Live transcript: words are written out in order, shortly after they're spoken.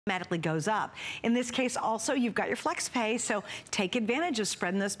automatically goes up. In this case also, you've got your flex pay, so take advantage of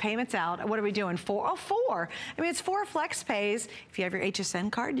spreading those payments out. What are we doing? 404. I mean, it's 4 flex pays. If you have your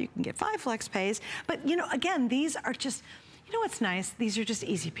HSN card, you can get 5 flex pays. But you know, again, these are just, you know what's nice? These are just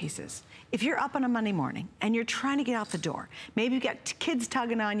easy pieces. If you're up on a Monday morning and you're trying to get out the door, maybe you've got kids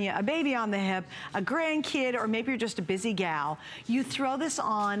tugging on you, a baby on the hip, a grandkid, or maybe you're just a busy gal, you throw this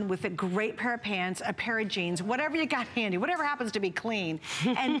on with a great pair of pants, a pair of jeans, whatever you got handy, whatever happens to be clean,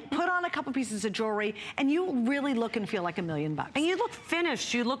 and put on a couple pieces of jewelry, and you really look and feel like $1,000,000. And you look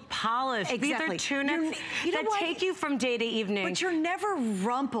finished, you look polished. Exactly. These are tunics that take you from day to evening. But you're never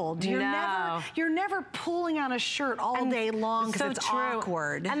rumpled. You're never pulling on a shirt all day long because it's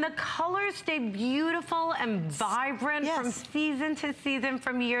awkward. And the colors stay beautiful and vibrant from season to season,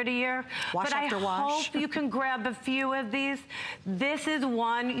 from year to year. Wash after wash. I hope you can grab a few of these. This is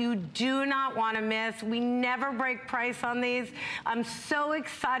one you do not want to miss. We never break price on these. I'm so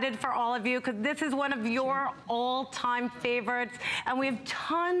excited for all of you because this is one of your all-time favorites, and we have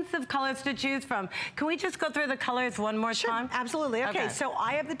tons of colors to choose from. Can we just go through the colors one more time? Absolutely. Okay, so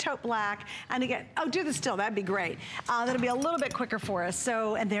I have the taupe black, and again, do the still, that'd be great. That'll be a little bit quicker for us.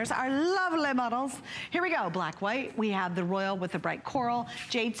 So, and there's our lovely models. Here we go, black, white. We have the royal with the bright coral,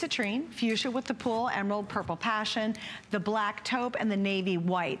 jade citrine, fuchsia with the pool, emerald, purple passion, the black taupe, and the navy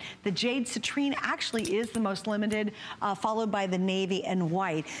white. The jade citrine actually is the most limited, followed by the navy and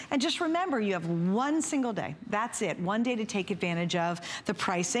white. And just remember, you have one single day. That's it, one day to take advantage of the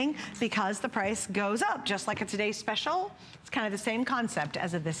pricing, because the price goes up, just like a today's special. It's kind of the same concept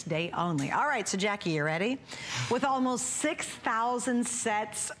as of this day only. All right, so Jackie, you ready? With almost 6,000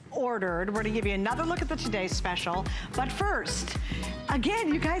 sets ordered, we're gonna give you another look at the today's special. But first,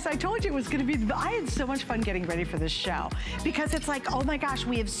 again, you guys, I told you it was gonna be, I had so much fun getting ready for this show, because it's like, oh my gosh,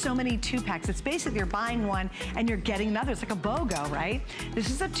 we have so many 2-packs. It's basically you're buying one and you're getting another. It's like a BOGO, right? This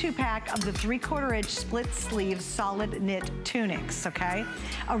is a 2-pack of the 3/4 inch split sleeve solid knit tunics, okay?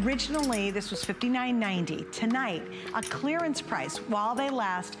 Originally, this was $59.90. Tonight, a clearance price while they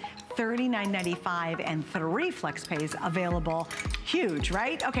last, $39.95, and 3 flex pays available. Huge,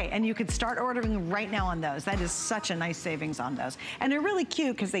 right? Okay, and you could start ordering right now on those. That is such a nice savings on those. And they're really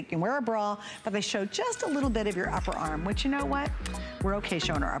cute because they can wear a bra, but they show just a little bit of your upper arm, which, you know what? We're okay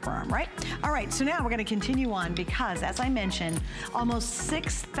showing our upper arm, right? All right, so now we're gonna continue on because, as I mentioned, almost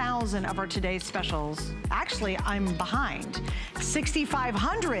 6,000 of our today's specials, actually, I'm behind.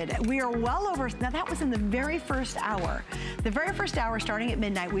 6,500, we are well over, now that was in the very first hour. The very first hour, starting at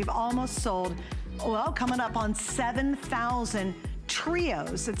midnight, we've almost sold, well, coming up on 7,000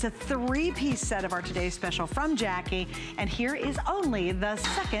 trios. It's a 3-piece set of our today's special from Jackie, and here is only the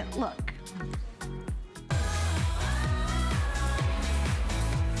second look.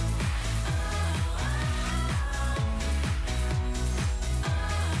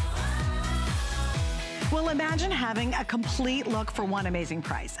 Well, imagine having a complete look for one amazing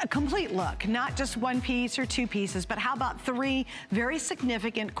price. A complete look, not just 1 piece or 2 pieces, but how about 3 very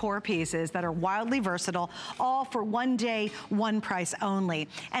significant core pieces that are wildly versatile, all for one day, one price only.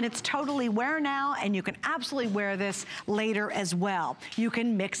 And it's totally wear now, and you can absolutely wear this later as well. You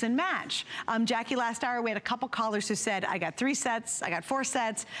can mix and match. Jackie, last hour, we had a couple callers who said, I got 3 sets, I got 4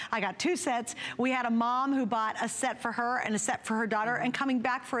 sets, I got 2 sets. We had a mom who bought a set for her and a set for her daughter, and coming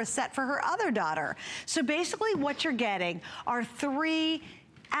back for a set for her other daughter. So basically what you're getting are 3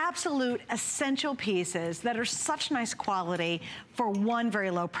 absolute essential pieces that are such nice quality for one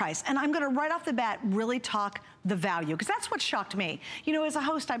very low price. And I'm gonna right off the bat really talk the value, because that's what shocked me. You know, as a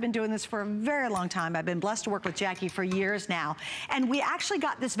host, I've been doing this for a very long time. I've been blessed to work with Jackie for years now, and we actually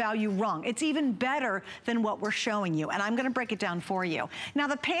got this value wrong. It's even better than what we're showing you, and I'm gonna break it down for you. Now,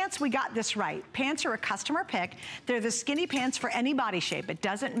 the pants, we got this right. Pants are a customer pick. They're the skinny pants for any body shape. It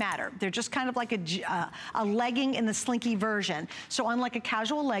doesn't matter. They're just kind of like a legging in the Slinky version. So unlike a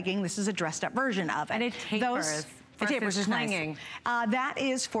casual legging, this is a dressed up version of it. And it tapers. It tapers, is nice. That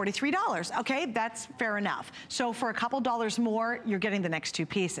is $43. Okay, that's fair enough. So for a couple dollars more, you're getting the next 2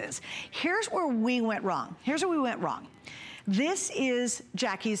 pieces. Here's where we went wrong. Here's where we went wrong. This is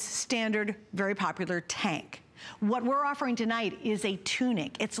Jackie's standard, very popular tank. What we're offering tonight is a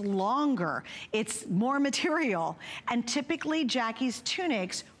tunic. It's longer, it's more material, and typically Jackie's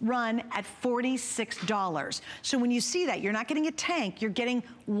tunics run at $46. So when you see that, you're not getting a tank, you're getting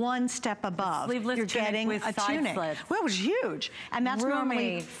one step above. Sleeveless you're getting with a side tunic. slits. Well, it was huge, and that's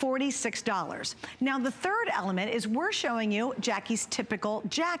normally $46. Now the third element is we're showing you Jackie's typical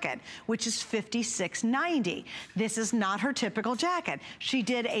jacket, which is $56.90. This is not her typical jacket. She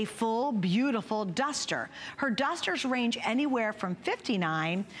did a full, beautiful duster. Her dusters range anywhere from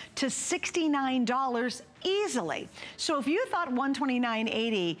 $59 to $69 easily. So if you thought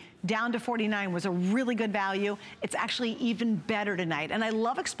 $129.80 down to $49 was a really good value, it's actually even better tonight. And I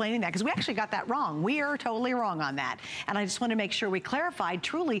love explaining that because we actually got that wrong. We are totally wrong on that. And I just want to make sure we clarified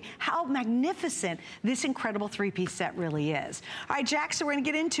truly how magnificent this incredible three-piece set really is. All right, Jack, so we're going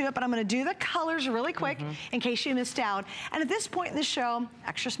to get into it, but I'm going to do the colors really quick in case you missed out. And at this point in the show,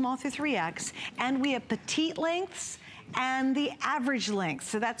 extra small through 3X, and we have petite lengths and the average length.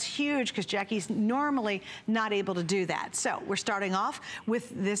 So that's huge because Jackie's normally not able to do that. So we're starting off with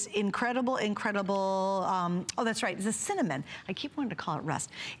this incredible, oh, that's right, it's a cinnamon. I keep wanting to call it rust.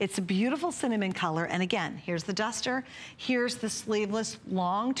 It's a beautiful cinnamon color. And again, here's the duster, here's the sleeveless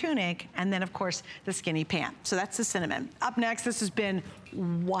long tunic, and then of course the skinny pant. So that's the cinnamon. Up next, this has been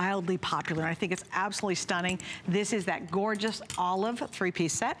wildly popular. I think it's absolutely stunning. This is that gorgeous olive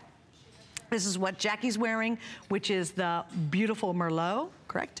three-piece set. This is what Jackie's wearing, which is the beautiful Merlot,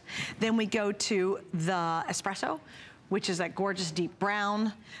 correct? Then we go to the espresso, which is that gorgeous deep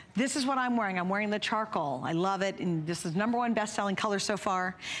brown. This is what I'm wearing. I'm wearing the charcoal. I love it, and this is #1 best-selling color so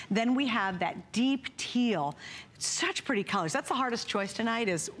far. Then we have that deep teal. Such pretty colors. That's the hardest choice tonight,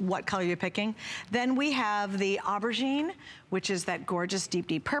 is what color you're picking. Then we have the aubergine, which is that gorgeous deep,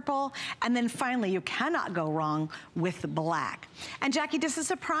 deep purple. And then finally, you cannot go wrong with the black. And Jackie, does it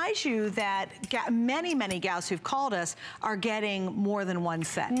surprise you that many, many gals who've called us are getting more than one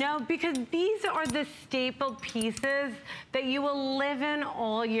set? No, because these are the staple pieces that you will live in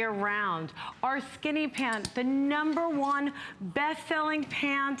all year round. Our skinny pant, the #1 best-selling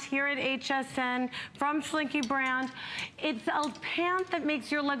pant here at HSN from Slinky brand. It's a pant that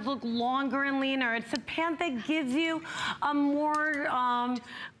makes your legs look longer and leaner. It's a pant that gives you a more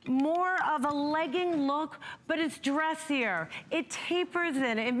of a legging look, but it's dressier. It tapers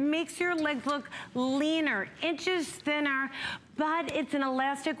in. It makes your legs look leaner, inches thinner, but it's an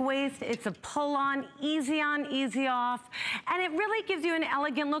elastic waist. It's a pull-on, easy on, easy off. And it really gives you an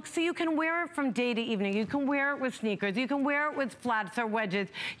elegant look, so you can wear it from day to evening. You can wear it with sneakers. You can wear it with flats or wedges.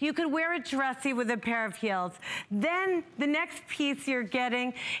 You could wear it dressy with a pair of heels. Then the next piece you're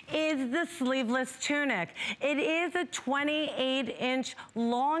getting is the sleeveless tunic. It is a 28-inch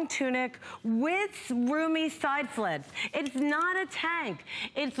long tunic with roomy side slits. It's not a tank.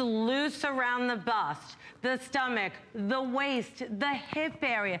 It's loose around the bust, the stomach, the waist, the hip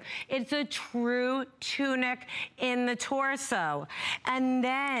area. It's a true tunic in the torso. And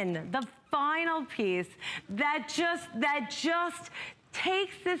then the final piece that just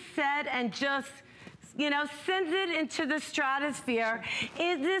takes the set and just, you know, sends it into the stratosphere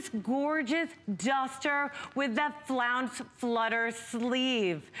is this gorgeous duster with that flounce flutter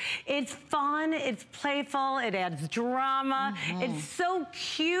sleeve. It's fun, it's playful, it adds drama, it's so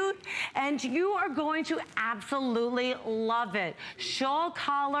cute, and you are going to absolutely love it. Shawl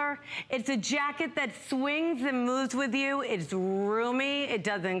collar, it's a jacket that swings and moves with you. It's roomy, it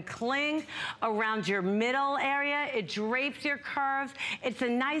doesn't cling around your middle area, it drapes your curves. It's a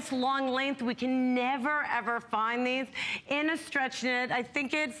nice long length. We can never ever find these in a stretch knit. I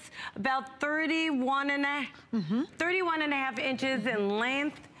think it's about 31 and a half inches in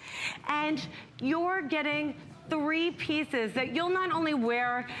length. And you're getting 3 pieces that you'll not only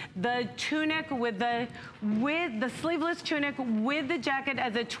wear the tunic with the sleeveless tunic with the jacket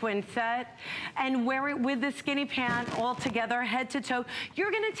as a twin set, and wear it with the skinny pant all together, head to toe. You're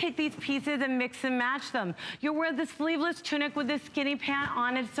gonna take these pieces and mix and match them. You'll wear the sleeveless tunic with the skinny pant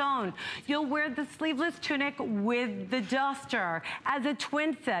on its own. You'll wear the sleeveless tunic with the duster as a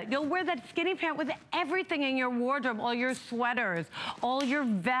twin set. You'll wear that skinny pant with everything in your wardrobe, all your sweaters, all your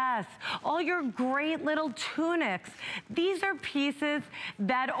vests, all your great little tunics. These are pieces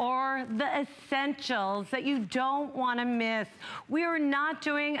that are the essentials that you don't want to miss. We are not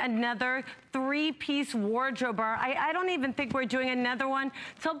doing another 3-piece wardrobe bar. I don't even think we're doing another one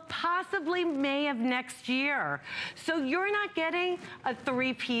till possibly May of next year. So you're not getting a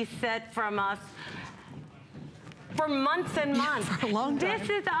 3-piece set from us for months and months. For a long time. This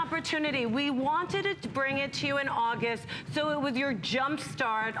is the opportunity. We wanted to bring it to you in August, so it was your jump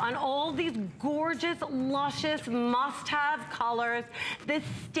start on all these gorgeous, luscious, must-have colors, the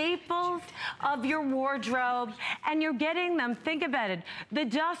staples of your wardrobe, and you're getting them. Think about it. The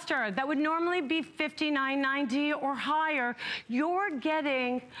duster that would normally be $59.90 or higher, you're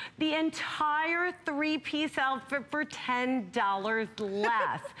getting the entire 3-piece outfit for $10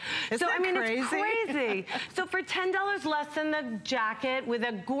 less. Isn't that crazy? It's crazy. So for $10 $10 less than the jacket with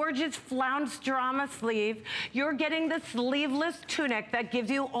a gorgeous flounce drama sleeve. You're getting the sleeveless tunic that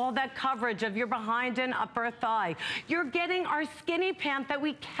gives you all that coverage of your behind and upper thigh. You're getting our skinny pant that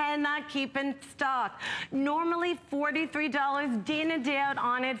we cannot keep in stock. Normally $43, day in and day out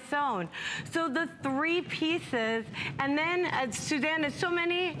on its own. So the 3 pieces, and then Suzanne, as so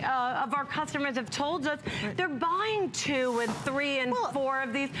many of our customers have told us, they're buying 2 and 3 and 4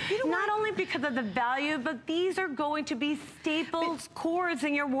 of these, not only because of the value, but these are going to be staples, cores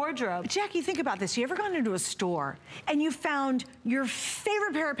in your wardrobe. Jackie, think about this. You ever gone into a store and you found your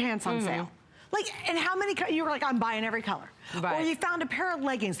favorite pair of pants on sale? Like, and how many, you were like, I'm buying every color. Right. Or you found a pair of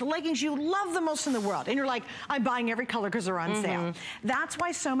leggings, the leggings you love the most in the world, and you're like, I'm buying every color because they're on sale. That's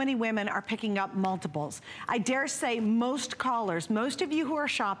why so many women are picking up multiples. I dare say most callers, most of you who are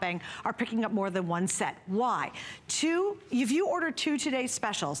shopping are picking up more than 1 set. Why? 2, if you order 2 today's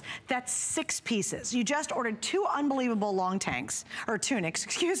specials, that's 6 pieces. You just ordered 2 unbelievable long tanks, or tunics,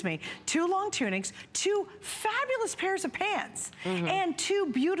 excuse me, 2 long tunics, 2 fabulous pairs of pants, and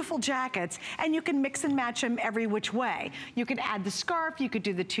 2 beautiful jackets, and you can mix and match them every which way. You could add the scarf, you could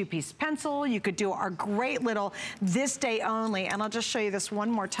do the 2-piece pencil, you could do our great little this day only, and I'll just show you this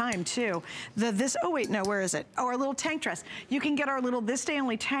one more time too. Oh wait, no, where is it? Oh, our little tank dress. You can get our little this day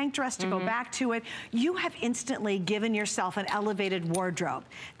only tank dress to go back to it. You have instantly given yourself an elevated wardrobe.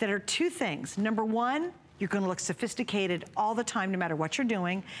 That are 2 things. Number 1, you're gonna look sophisticated all the time no matter what you're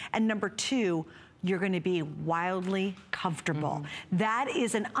doing, and number 2, you're gonna be wildly comfortable. That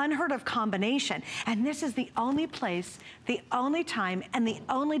is an unheard of combination. And this is the only place, the only time, and the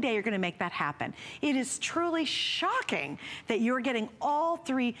only day you're gonna make that happen. It is truly shocking that you're getting all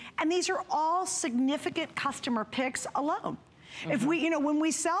 3, and these are all significant customer picks alone. If we, when we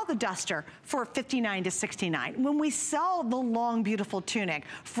sell the duster for $59 to $69, when we sell the long, beautiful tunic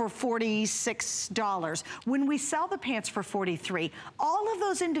for $46, when we sell the pants for $43, all of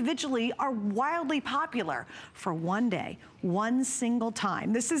those individually are wildly popular for one day, one single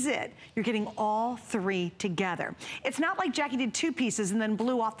time. This is it. You're getting all 3 together. It's not like Jackie did 2 pieces and then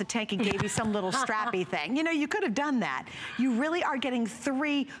blew off the tank and gave you some little strappy thing. You could have done that. You really are getting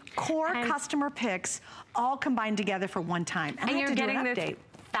 3 core customer picks all combined together for one time. And you're getting this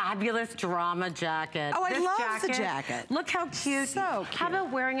fabulous drama jacket. Oh, I love the jacket. Look how cute. So cute. How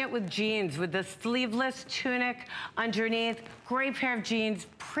about wearing it with jeans, with the sleeveless tunic underneath, great pair of jeans,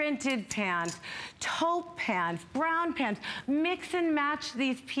 printed pants, taupe pants, brown pants. Mix and match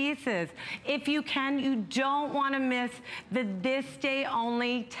these pieces. If you can, you don't want to miss the this day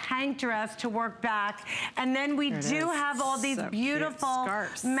only tank dress to work back. And then we do have all these beautiful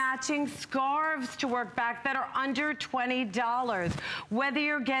matching scarves to work back that are under $20. Whether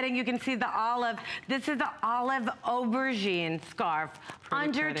you're getting, you can see the olive, this is the olive aubergine scarf.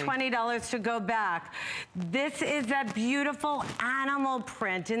 Under $20 to go back. This is that beautiful animal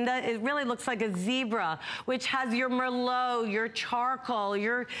print, and it really looks like a zebra, which has your Merlot, your charcoal,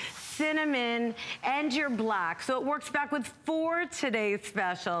 your cinnamon, and your black. So it works back with 4 today's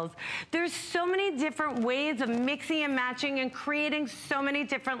specials. There's so many different ways of mixing and matching and creating so many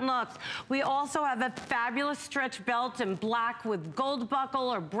different looks. We also have a fabulous stretch belt in black with gold buckle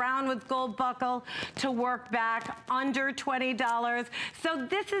or brown with gold buckle to work back under $20. So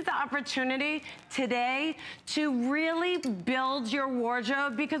this is the opportunity today to really build your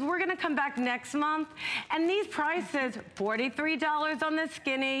wardrobe, because we're gonna come back next month and these prices, $43 on the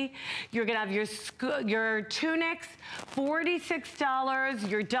skinny, you're gonna have your tunics, $46,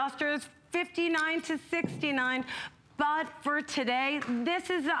 your dusters, $59 to $69. But for today, this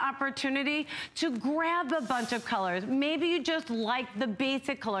is the opportunity to grab a bunch of colors. Maybe you just like the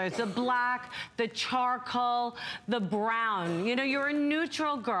basic colors, the black, the charcoal, the brown. You're a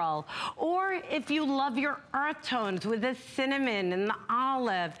neutral girl. Or if you love your earth tones with the cinnamon and the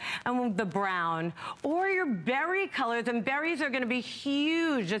olive and the brown. Or your berry colors, and berries are gonna be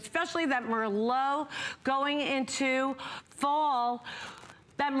huge, especially that Merlot going into fall.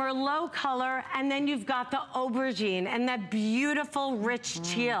 That Merlot color, and then you've got the aubergine and that beautiful rich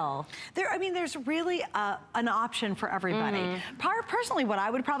teal. There's really an option for everybody. Personally, what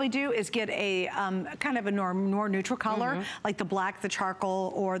I would probably do is get a kind of a more neutral color, like the black, the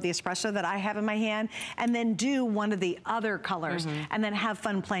charcoal, or the espresso that I have in my hand, and then do one of the other colors, and then have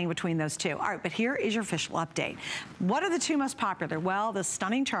fun playing between those 2. All right, but here is your official update. What are the 2 most popular? Well, the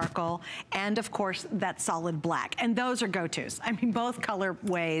stunning charcoal, and of course, that solid black. And those are go-tos. Both color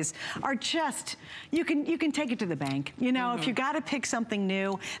ways are just, you can take it to the bank. You know, if you gotta pick something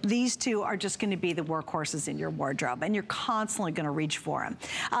new, these two are just gonna be the workhorses in your wardrobe, and you're constantly gonna reach for them.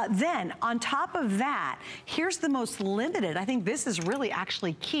 Then, on top of that, here's the most limited. I think this is really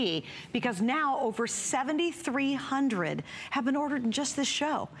actually key, because now over 7,300 have been ordered in just this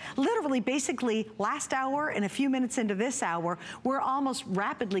show. Literally, basically, last hour and a few minutes into this hour, we're almost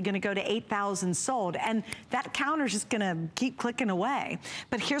rapidly gonna go to 8,000 sold, and that counter's just gonna keep clicking away.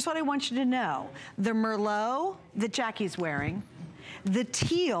 But here's what I want you to know. The Merlot that Jackie's wearing, the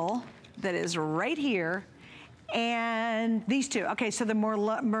teal that is right here, and these two. Okay, so the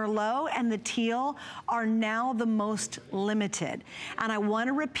Merlot and the teal are now the most limited. And I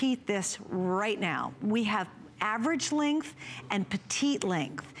wanna repeat this right now. We have average length and petite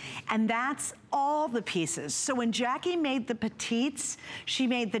length, and that's all the pieces. So when Jackie made the petites, she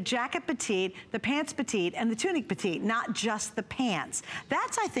made the jacket petite, the pants petite, and the tunic petite, not just the pants.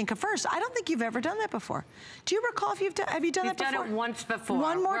 That's, I think, a first. I don't think you've ever done that before. Do you recall if have you done that before? We've done it once before.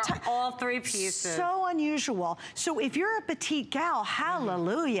 One more time. All three pieces. So unusual. So if you're a petite gal,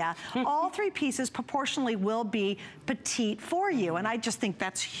 hallelujah, all three pieces proportionally will be petite for you, and I just think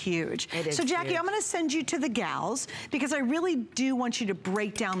that's huge. It is so Jackie, huge. I'm gonna send you to the gals, because I really do want you to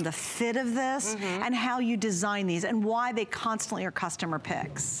break down the fit of this and how you design these and why they constantly are customer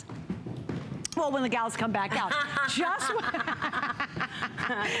picks. Well, when the gals come back out. Just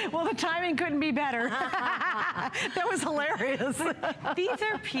well, the timing couldn't be better. That was hilarious. These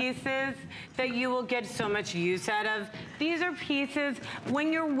are pieces that you will get so much use out of. These are pieces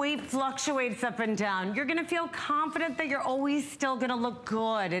when your weight fluctuates up and down, you're gonna feel confident that you're always still gonna look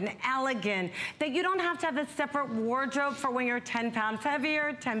good and elegant, that you don't have to have a separate wardrobe for when you're 10 pounds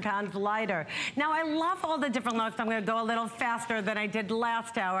heavier, 10 pounds lighter. Now, I love all the different looks. I'm gonna go a little faster than I did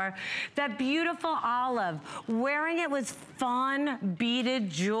last hour. That beautiful olive, wearing it with fun beaded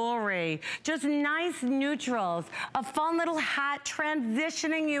jewelry, just nice neutrals, a fun little hat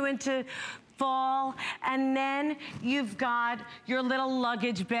transitioning you into fall, and then you've got your little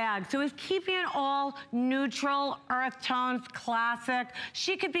luggage bag. So it's keeping it all neutral, earth tones, classic.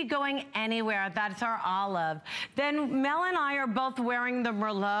 She could be going anywhere. That's our olive. Then Mel and I are both wearing the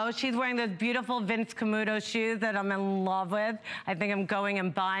Merlot. She's wearing those beautiful Vince Camuto shoes that I'm in love with. I think I'm going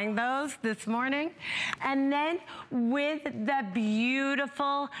and buying those this morning. And then with that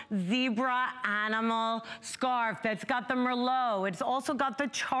beautiful zebra animal scarf that's got the Merlot. It's also got the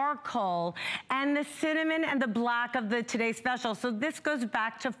charcoal and the cinnamon and the black of the Today Special. So this goes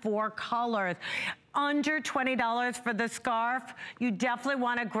back to 4 colors. Under $20 for the scarf. You definitely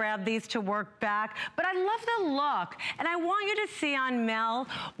want to grab these to work back. But I love the look. And I want you to see on Mel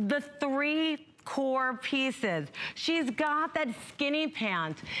the 3 core pieces. She's got that skinny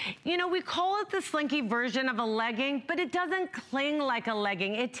pant. You know, we call it the Slinky version of a legging, but it doesn't cling like a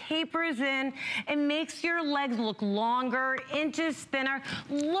legging. It tapers in. It makes your legs look longer, inches thinner.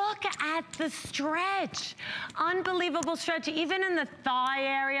 Look at the stretch. Unbelievable stretch, even in the thigh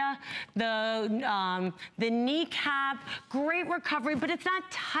area, the kneecap, great recovery, but it's not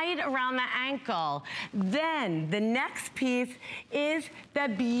tight around the ankle. Then the next piece is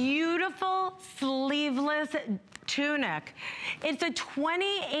that beautiful sleeveless tunic. It's a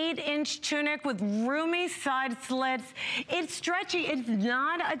 28-inch tunic with roomy side slits. It's stretchy. It's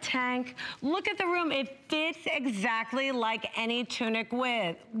not a tank. Look at the room. It fits exactly like any tunic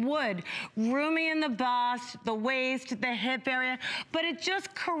would. Roomy in the bust, the waist, the hip area, but it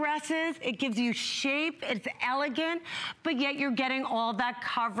just caresses. It gives you shape. It's elegant, but yet you're getting all that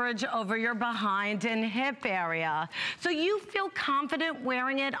coverage over your behind and hip area. So you feel confident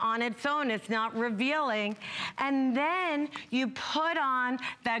wearing it on its own. It's not revealing. And then you put on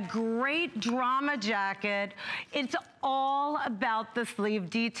that great drama jacket. It's all about the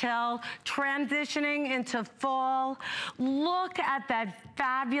sleeve detail, transitioning into fall. Look at that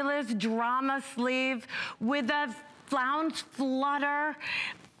fabulous drama sleeve with a flounce flutter.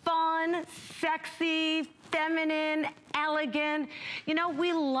 Fun, sexy, feminine, elegant. You know,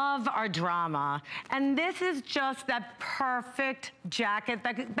 we love our drama. And this is just that perfect jacket,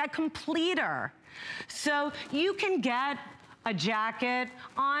 that completer. So you can get a jacket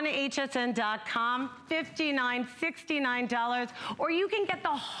on hsn.com, $59, $69, or you can get the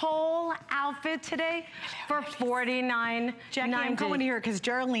whole outfit today for $49.90. Jackie, I'm going to her because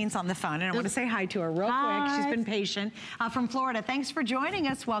Geraldine's on the phone, and I want to say hi to her real quick. She's been patient from Florida. Thanks for joining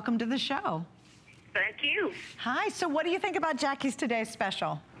us. Welcome to the show. Thank you. Hi, so what do you think about Jackie's Today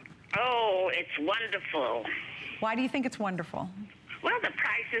Special? Oh, it's wonderful. Why do you think it's wonderful? Well, the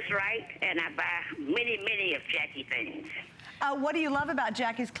price is right, and I buy many, many of Jackie things. What do you love about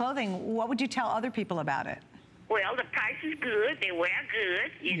Jackie's clothing? What would you tell other people about it? Well, the price is good. They wear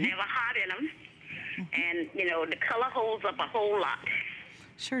good. You're never hot in them. And, you know, the color holds up a whole lot.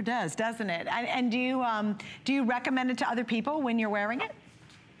 Sure does, doesn't it? And do you recommend it to other people when you're wearing it?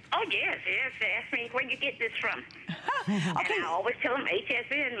 Oh, yes. They ask me, where you get this from? Okay. And I always tell them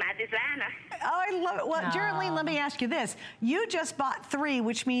HSN, my designer. Oh, I love it. Well, Geraldine, let me ask you this. You just bought 3,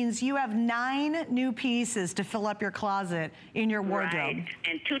 which means you have 9 new pieces to fill up your closet in your wardrobe. Right.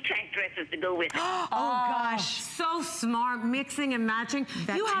 And 2 tank dresses to go with it. Oh, gosh. So smart, mixing and matching.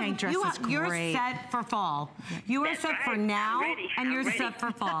 That tank dress is great. You're set for fall. You are set for now, and you're set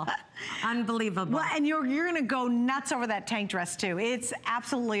for fall. Unbelievable. Well, and you're going to go nuts over that tank dress, too. It's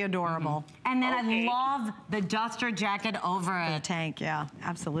absolutely adorable. And then I love the duster jacket over it. The tank, yeah,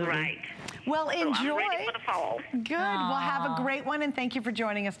 absolutely. Right. Well, enjoy. So I'm ready for the fall. Good. Well, have a great one, and thank you for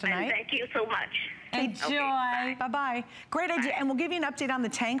joining us tonight. And thank you so much. Enjoy. Okay, bye-bye. Great idea. And we'll give you an update on the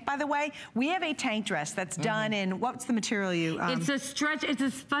tank, by the way. We have a tank dress that's done in, what's the material you... It's a stretch, it's a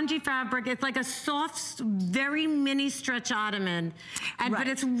spongy fabric. It's like a soft, very mini stretch ottoman. And, But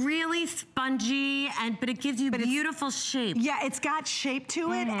it's really spongy, but it gives you beautiful shape. Yeah, it's got shape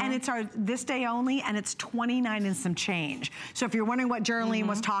to it, and it's our this day only, and it's $29 and some change. So if you're wondering what Geraldine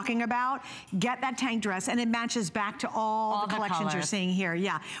was talking about, get that tank dress, and it matches back to all the collections you're seeing here.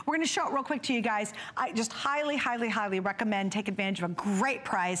 Yeah, we're gonna show it real quick to you guys. I just highly, highly, highly recommend take advantage of a great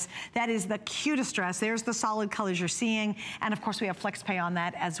price. That is the cutest dress. There's the solid colors you're seeing, and of course we have flex pay on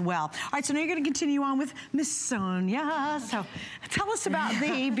that as well. All right, so now you're gonna continue on with Miss Sonia. So tell us about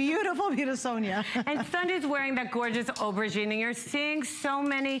the beautiful Sonia. And Sonia's wearing that gorgeous aubergine, and you're seeing so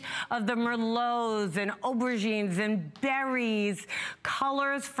many of the merlots and aubergines and berries,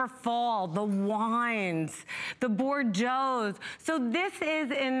 colors for fall, the wines, the Bordeaux. So this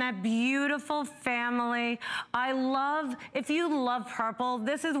is in that beautiful family. I love, if you love purple,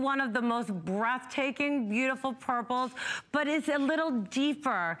 this is one of the most breathtaking, beautiful purples, but it's a little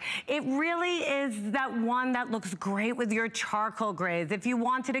deeper. It really is that one that looks great with your charcoal grays. If you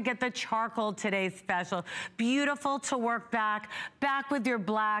wanted to get the charcoal today's special, beautiful to work back with your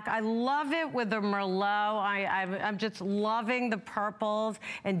black. I love it with the Merlot. I'm just loving the purples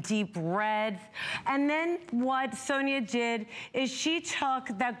and deep reds. And then what Sonia did is she took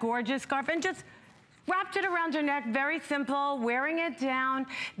that gorgeous scarf and just wrapped it around her neck, very simple, wearing it down.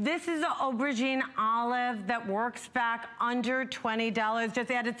 This is an aubergine olive that works back under $20. Just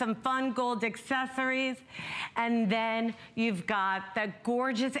added some fun gold accessories. And then you've got that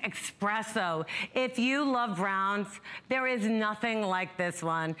gorgeous espresso. If you love browns, there is nothing like this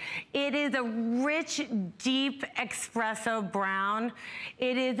one. It is a rich, deep espresso brown.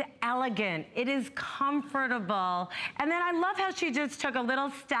 It is elegant. It is comfortable. And then I love how she just took a little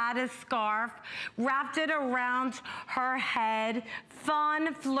status scarf, wrapped it around her head,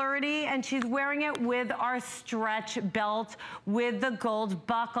 fun, flirty, and she's wearing it with our stretch belt with the gold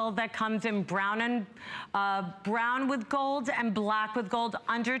buckle that comes in brown and brown with gold and black with gold,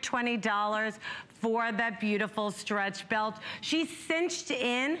 under $20 for that beautiful stretch belt. She cinched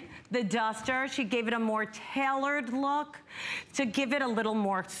in the duster. She gave it a more tailored look to give it a little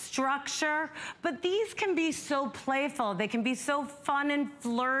more structure. But these can be so playful. They can be so fun and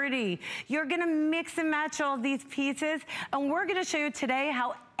flirty. You're gonna mix and match all these pieces, and we're gonna show you today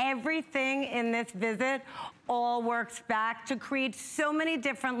how everything in this visit all works back to create so many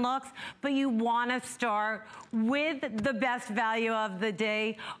different looks, but you wanna start with the best value of the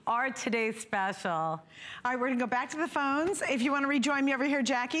day, our today's special. All right, we're gonna go back to the phones. If you wanna rejoin me over here,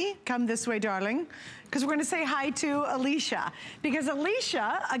 Jackie, come this way, darling, because we're gonna say hi to Alicia. Because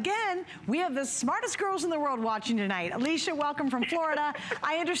Alicia, again, we have the smartest girls in the world watching tonight. Alicia, welcome from Florida.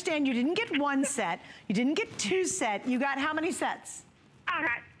 I understand you didn't get 1 set, you didn't get 2 sets, you got how many sets? I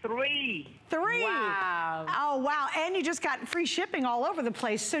got 3. 3? Wow. Oh, wow, and you just got free shipping all over the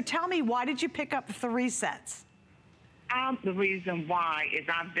place. So tell me, why did you pick up 3 sets? The reason why is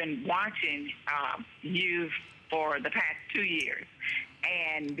I've been watching you for the past 2 years.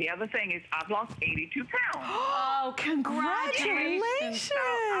 And the other thing is I've lost 82 pounds. Oh, congratulations. So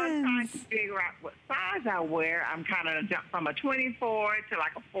I'm trying to figure out what size I wear. I'm kind of jumped from a 24 to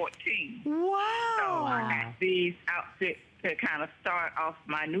like a 14. Wow. So I got these outfits to kind of start off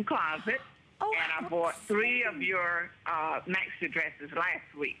my new closet. Oh, and I bought 3 of your maxi dresses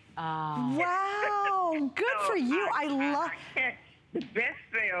last week. Wow, good for you. I love the best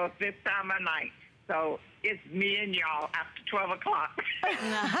sales this time of night. So it's me and y'all after 12 o'clock.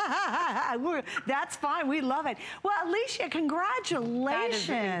 That's fine. We love it. Well, Alicia, congratulations.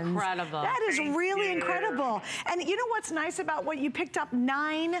 That is incredible. That is really incredible. And you know what's nice about what you picked up?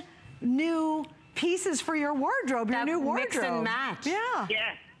 9 new pieces for your wardrobe, your new wardrobe. Mix and match. Yeah.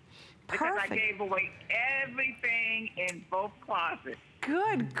 Yes. because I gave away everything in both closets.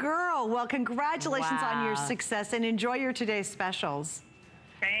 Good girl. Well, congratulations on your success and enjoy your today's specials.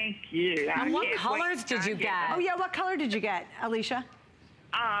 Thank you. And what colors did you get? Oh, yeah. What color did you get, Alicia?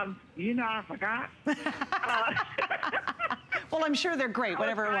 You know, I forgot. Well, I'm sure they're great,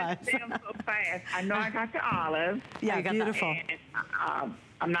 whatever it was. I them so fast. I know I got the olive. Yeah, beautiful. And,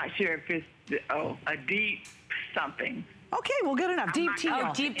 I'm not sure if it's a deep something. Okay, well, good enough. Deep teal.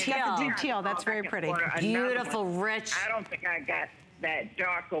 Oh, deep teal. Got the deep teal. That's very pretty. Beautiful, rich. I don't think I got that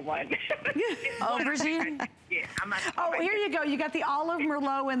darker one. Oh, Brigitte? Yeah, oh, here you go. You got the olive,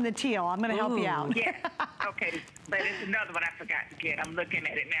 merlot, and the teal. I'm going to help you out. Yeah. Okay, but it's another one I forgot to get. I'm looking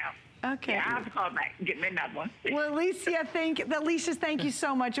at it now. Okay. Yeah, I'll have to call back and get me another one. Well, Alicia, thank you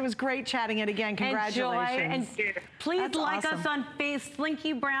so much. It was great chatting it again. Congratulations. Enjoy, and please like us on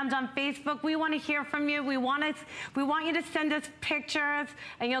Slinky Brands on Facebook. We want to hear from you. We want you to send us pictures,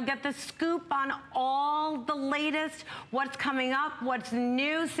 and you'll get the scoop on all the latest, what's coming up, what's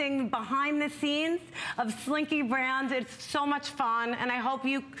new, seeing behind the scenes of Slinky Brands. It's so much fun, and I hope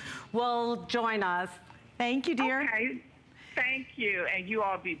you will join us. Thank you, dear. Okay. Thank you, and you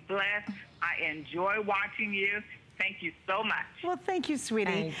all be blessed. I enjoy watching you. Thank you so much. Well, thank you,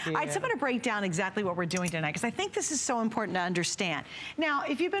 sweetie. Thank you. All right, so I'm going to break down exactly what we're doing tonight because I think this is so important to understand. Now,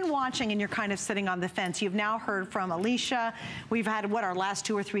 if you've been watching and you're kind of sitting on the fence, you've now heard from Alicia. We've had, our last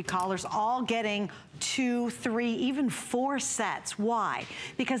 2 or 3 callers all getting 2, 3, even 4 sets. Why?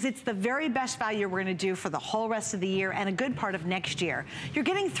 Because it's the very best value we're going to do for the whole rest of the year and a good part of next year. You're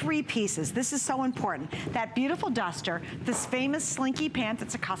getting 3 pieces. This is so important. That beautiful duster, this famous Slinky pant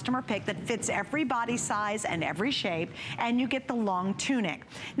that's a customer pick that fits every body size and every shape, and you get the long tunic.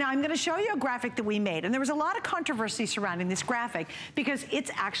 Now, I'm going to show you a graphic that we made, and there was a lot of controversy surrounding this graphic because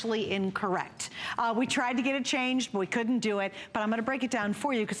it's actually incorrect. We tried to get it changed, but we couldn't do it, but I'm going to break it down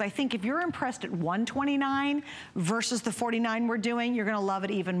for you because I think if you're impressed at $129 versus the $49 we're doing, you're going to love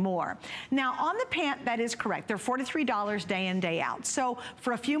it even more. Now, on the pant, that is correct. They're $43 day in, day out. So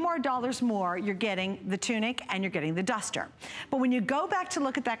for a few more dollars more, you're getting the tunic and you're getting the duster. But when you go back to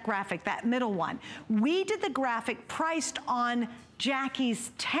look at that graphic, that middle one, we did the graphic priced on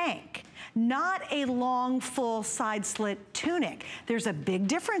Jackie's tank, not a long, full side slit tunic. There's a big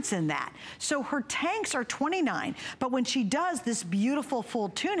difference in that. So her tanks are $29, but when she does this beautiful full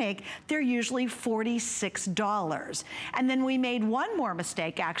tunic, they're usually $46. And then we made one more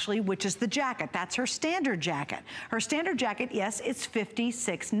mistake, actually, which is the jacket. That's her standard jacket. Her standard jacket, yes, it's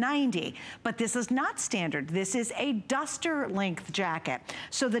 $56.90, but this is not standard. This is a duster length jacket.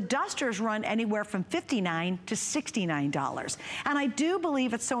 So the dusters run anywhere from $59 to $69. And I do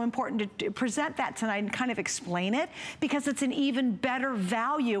believe it's so important to present that tonight and kind of explain it because it's an even better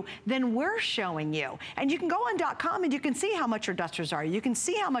value than we're showing you. And you can go on .com and you can see how much your dusters are. You can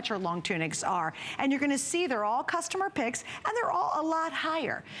see how much your long tunics are. And you're going to see they're all customer picks and they're all a lot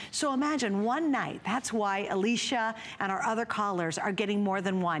higher. So imagine one night. That's why Alicia and our other callers are getting more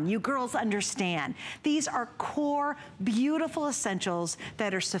than one. You girls understand. These are core, beautiful essentials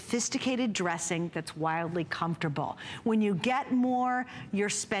that are sophisticated dressing that's wildly comfortable. When you get more, you're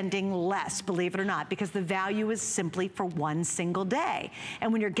spending less, believe it or not, because the value is simply for one single day.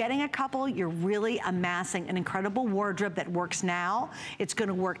 And when you're getting a couple, you're really amassing an incredible wardrobe that works now. It's going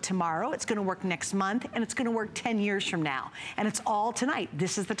to work tomorrow. It's going to work next month. And it's going to work 10 years from now. And it's all tonight.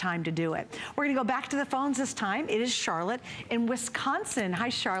 This is the time to do it. We're going to go back to the phones this time. It is Charlotte in Wisconsin. Hi,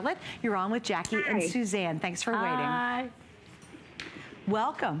 Charlotte. You're on with Jackie and Suzanne. Thanks for waiting. Hi.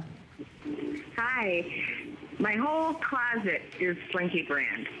 Welcome. Hi. My whole closet is Slinky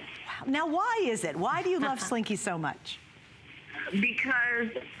brand. Now, why is it? Why do you love Slinky so much? Because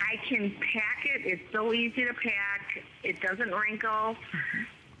I can pack it. It's so easy to pack. It doesn't wrinkle.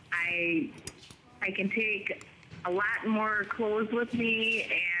 I can take a lot more clothes with me,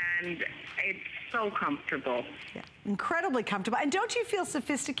 and it's so comfortable. Yeah, incredibly comfortable. And don't you feel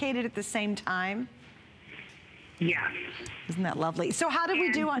sophisticated at the same time? Yes. Isn't that lovely? So how did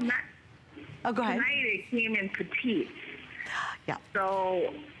we do on... Oh, go ahead. Tonight it came in petite. Yeah.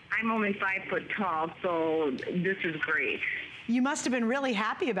 So I'm only 5 foot tall, so this is great. You must have been really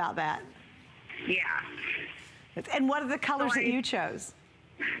happy about that. Yeah. And what are the colors that you chose?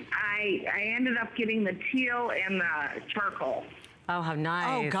 I ended up getting the teal and the charcoal. Oh, how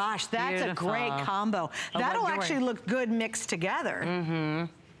nice. Oh, gosh, that's a great combo. That'll actually look good mixed together. Mm-hmm.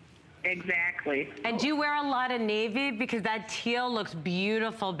 Exactly. And do you wear a lot of navy? Because that teal looks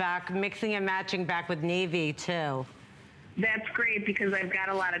beautiful back, mixing and matching back with navy, too. That's great because I've got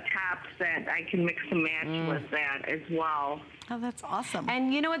a lot of tops that I can mix and match with that as well. Oh, that's awesome.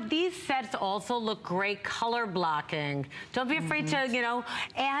 And you know what? These sets also look great color blocking. Don't be afraid to, you know,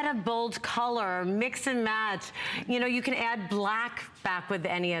 add a bold color, mix and match. You know, you can add black back with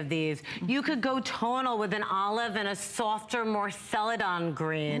any of these. You could go tonal with an olive and a softer, more celadon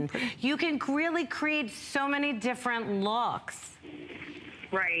green. You can really create so many different looks.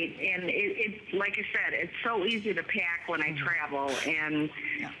 Right, and it's like I said, it's so easy to pack when I travel, and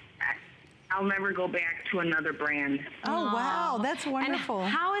I'll never go back to another brand. Oh, wow, that's wonderful. And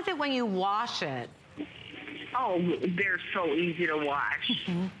how is it when you wash it? Oh, they're so easy to wash.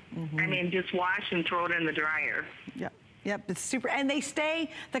 I mean, just wash and throw it in the dryer. Yep. Yep, it's super, and they stay,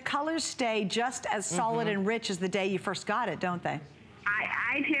 the colors stay just as solid and rich as the day you first got it, don't they?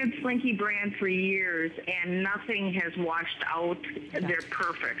 I've had Slinky brand for years, and nothing has washed out. They're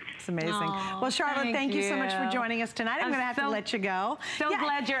perfect. It's amazing. Well, Charlotte, thank you so much for joining us tonight. I'm going to have to let you go. So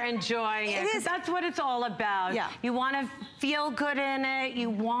glad you're enjoying it. It is. That's what it's all about. Yeah. You want to feel good in it.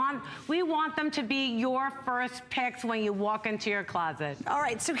 We want them to be your first picks when you walk into your closet. All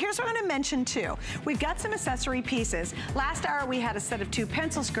right, so here's what I'm going to mention too. We've got some accessory pieces. Last hour we had a set of 2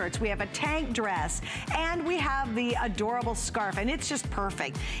 pencil skirts. We have a tank dress, and we have the adorable scarf, and it's just perfect.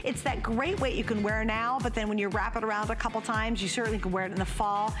 It's that great weight you can wear now, but then when you wrap it around a couple times, you certainly can wear it in the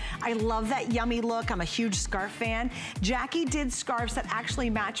fall. I love that yummy look. I'm a huge scarf fan. Jackie did scarves that actually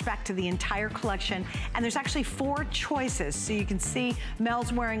match back to the entire collection, and there's actually 4 choices. So you can see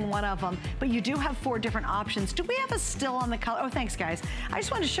Mel's wearing one of them, but you do have 4 different options. Do we have a still on the color? Oh, thanks, guys. I just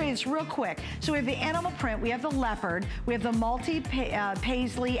wanted to show you this real quick. So we have the animal print, we have the leopard, we have the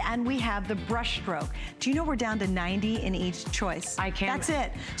multi-paisley, and we have the brush stroke. Do you know we're down to 90 in each choice? I can't. That's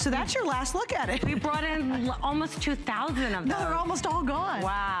it. So that's your last look at it. We brought in almost 2,000 of them. No, they're almost all gone.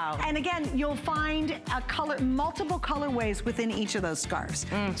 Wow. And again, you'll find multiple colorways within each of those scarves.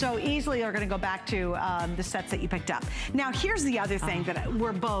 So easily you're going to go back to the sets that you picked up. Now, here's the other thing that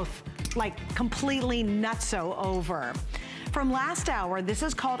we're both like completely nutso over. From last hour, this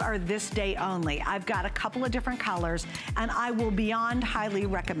is called our This Day Only. I've got a couple of different colors, and I will beyond highly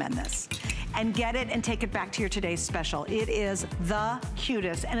recommend this. And get it and take it back to your today's special. It is the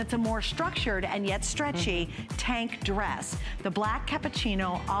cutest, and it's a more structured and yet stretchy tank dress. The black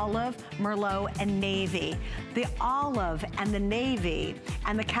cappuccino, olive, merlot, and navy. The olive and the navy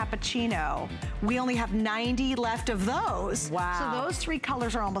and the cappuccino, we only have 90 left of those. Wow. So those 3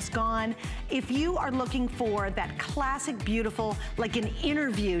 colors are almost gone. If you are looking for that classic, beautiful, like an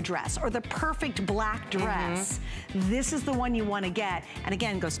interview dress or the perfect black dress, this is the one you want to get. And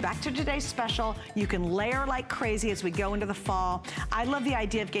again, goes back to today's special. You can layer like crazy as we go into the fall. I love the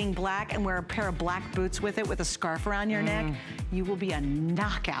idea of getting black and wear a pair of black boots with it with a scarf around your neck. You will be a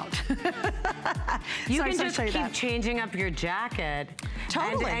knockout. You can just keep changing up your jacket.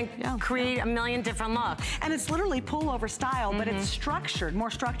 Totally. And create a million different looks. And it's literally pullover style, but it's structured, more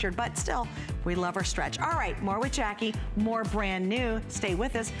structured, but still, we love our stretch. All right, more with Jackie, more brand new. Stay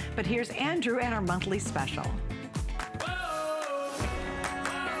with us. But here's Andrew and our monthly special.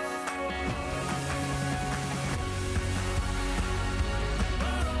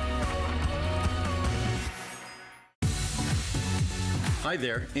 Hi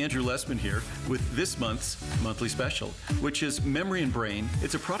there, Andrew Lessman here with this month's monthly special, which is Memory and Brain.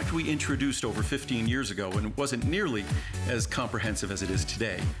 It's a product we introduced over 15 years ago and it wasn't nearly as comprehensive as it is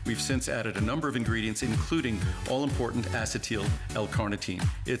today. We've since added a number of ingredients, including all-important acetyl L-carnitine.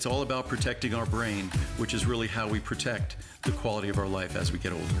 It's all about protecting our brain, which is really how we protect the quality of our life as we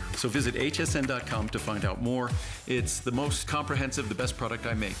get older. So visit hsn.com to find out more. It's the most comprehensive, the best product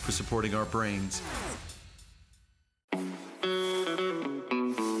I make for supporting our brains.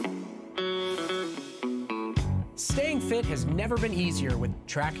 Staying fit has never been easier with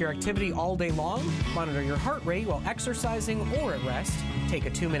track your activity all day long, monitor your heart rate while exercising or at rest, take a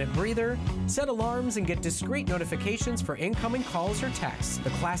 2-minute breather, set alarms, and get discreet notifications for incoming calls or texts. The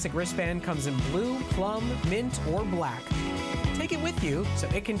classic wristband comes in blue, plum, mint, or black. Take it with you so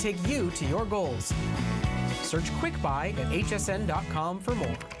it can take you to your goals. Search Quick Buy at hsn.com for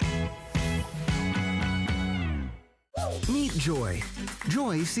more. Meet Joy.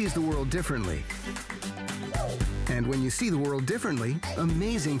 Joy sees the world differently. And when you see the world differently,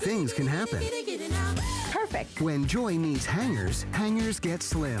 amazing things can happen. Perfect. When Joy meets hangers, hangers get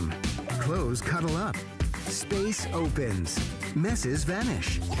slim. Clothes cuddle up. Space opens. Messes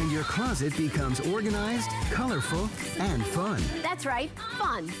vanish. And your closet becomes organized, colorful, and fun. That's right,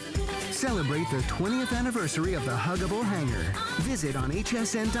 fun. Celebrate the 20th anniversary of the Huggable Hanger. Visit on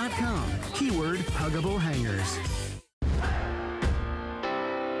hsn.com. Keyword Huggable Hangers.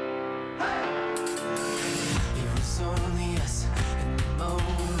 It was only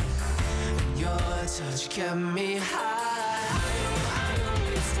touch kept me high.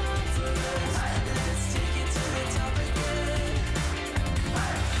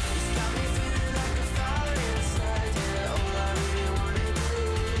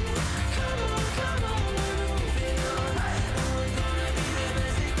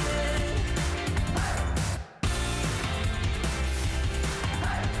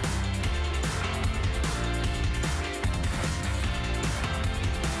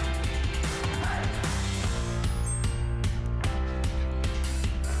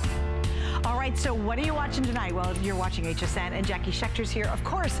 So what are you watching tonight? Well, you're watching HSN, and Jackie Schechter's here, of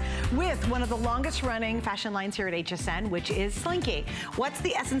course, with one of the longest running fashion lines here at HSN, which is Slinky. What's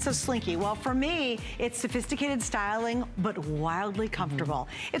the essence of Slinky? Well, for me, it's sophisticated styling, but wildly comfortable.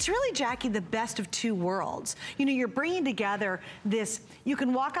 It's really, Jackie, the best of two worlds. You know, you're bringing together this, you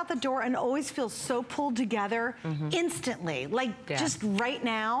can walk out the door and always feel so pulled together instantly, like just right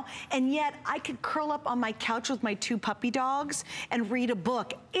now. And yet I could curl up on my couch with my two puppy dogs and read a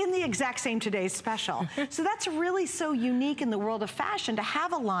book in the exact same today's special. So that's really so unique in the world of fashion to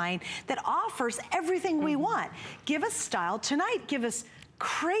have a line that offers everything we want. Give us style tonight, give us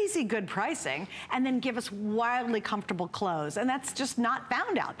crazy good pricing, and then give us wildly comfortable clothes. And that's just not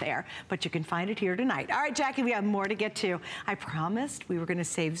found out there, but you can find it here tonight. All right, Jackie, we have more to get to. I promised we were gonna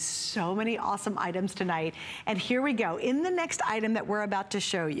save so many awesome items tonight. And here we go. In the next item that we're about to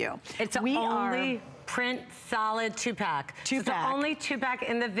show you. It's only print solid two-pack. It's the only two-pack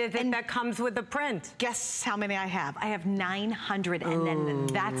in the Visit that comes with the print. Guess how many I have? I have 900, and then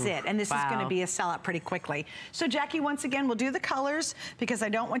that's it. And this is gonna be a sellout pretty quickly. So Jackie, once again, we'll do the colors because I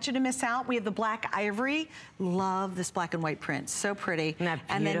don't want you to miss out. We have the black ivory. Love this black and white print, so pretty. Isn't that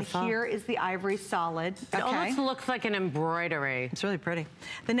and beautiful? then here is the ivory solid. It almost looks like an embroidery. It's really pretty.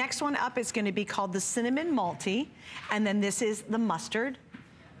 The next one up is gonna be called the cinnamon multi, and then this is the mustard.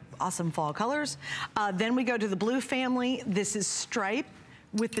 Awesome fall colors. Then we go to the blue family. This is stripe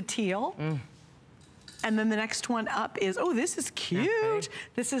with the teal. And then the next one up is, oh, this is cute.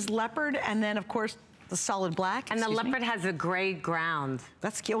 This is leopard, and then of course, the solid black. And the leopard has a gray ground.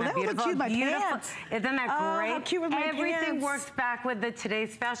 That's cute. Well, that would look cute with my pants. Isn't that great? How cute with my Everything pants. works back with the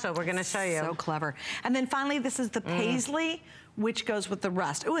Today's Special. We're gonna show you. So clever. And then finally, this is the paisley, which goes with the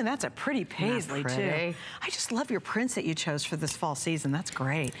rust. Oh, and that's a pretty paisley too. I just love your prints that you chose for this fall season. That's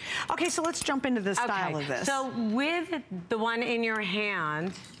great. Okay, so let's jump into the style of this. So with the one in your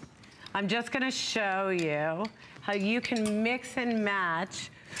hand, I'm just gonna show you how you can mix and match.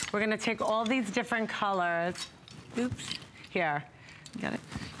 We're gonna take all these different colors. Oops, here. Got it.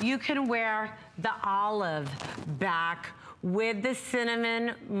 You can wear the olive back with the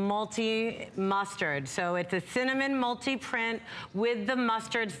cinnamon multi-mustard. So it's a cinnamon multi-print with the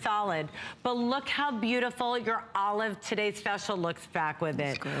mustard solid. But look how beautiful your olive Today's Special looks back with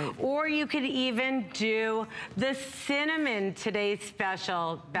it. Or you could even do the cinnamon Today's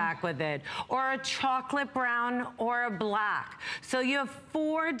Special back with it. Or a chocolate brown or a black. So you have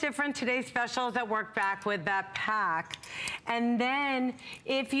 4 different Today's Specials that work back with that pack. And then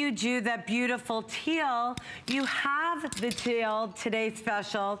if you do that beautiful teal, you have the teal Today's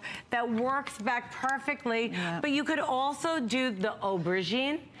Special that works back perfectly. But you could also do the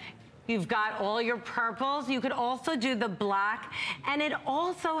aubergine. You've got all your purples. You could also do the black. And it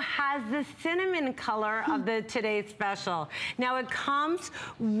also has the cinnamon color of the Today's Special. Now it comes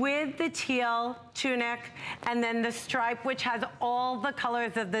with the teal tunic and then the stripe, which has all the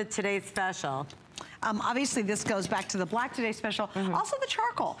colors of the Today's Special. Obviously, this goes back to the Black Today Special. Also the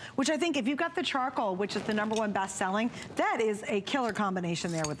charcoal, which I think if you've got the charcoal, which is the #1 best-selling, that is a killer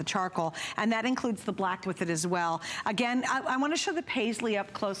combination there with the charcoal. And that includes the black with it as well. Again, I want to show the paisley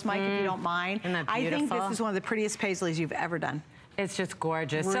up close, Mike, if you don't mind. Isn't that I think beautiful? this is one of the prettiest paisleys you've ever done. It's just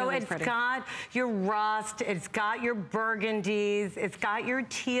gorgeous. Really so it's pretty. got your rust, it's got your burgundies, it's got your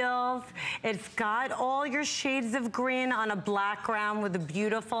teals, it's got all your shades of green on a black ground with a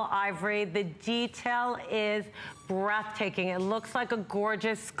beautiful ivory. The detail is breathtaking. It looks like a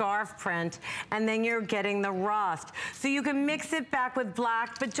gorgeous scarf print, and then you're getting the rust. So you can mix it back with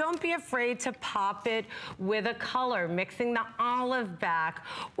black, but don't be afraid to pop it with a color, mixing the olive back,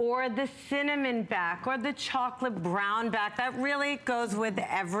 or the cinnamon back, or the chocolate brown back. That really goes with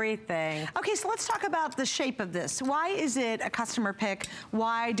everything. Okay, so let's talk about the shape of this. Why is it a customer pick?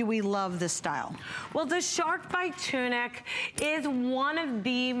 Why do we love this style? Well, the shark bite tunic is one of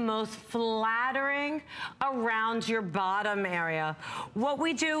the most flattering around around your bottom area. What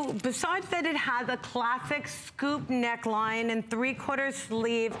we do, besides that it has a classic scoop neckline and 3/4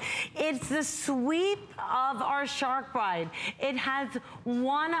 sleeve, it's the sweep of our shark bite. It has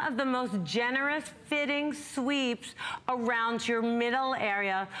one of the most generous fitting sweeps around your middle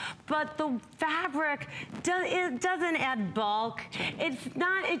area, but the fabric, it doesn't add bulk. It's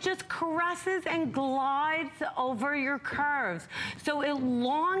not, it just caresses and glides over your curves. So it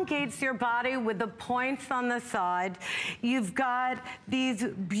elongates your body with the points on the side. You've got these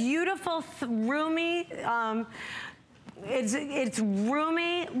beautiful, roomy, it's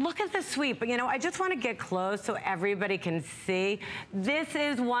roomy. Look at the sweep. You know, I just want to get close so everybody can see. This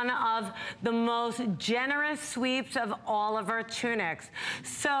is one of the most generous sweeps of all of our tunics.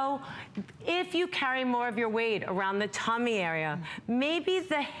 So if you carry more of your weight around the tummy area, maybe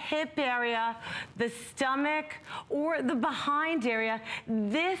the hip area, the stomach, or the behind area,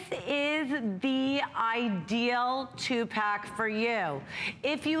 this is the ideal 2-pack for you.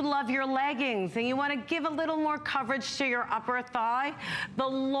 If you love your leggings and you want to give a little more coverage to your upper thigh, the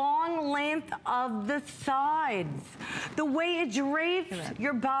long length of the sides, the way it drapes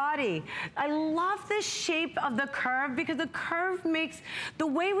your body. I love the shape of the curve because the curve makes, the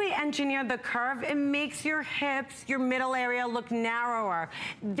way we engineer the curve, it makes your hips, your middle area look narrower.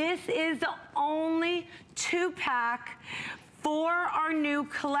 This is the only 2-pack for our new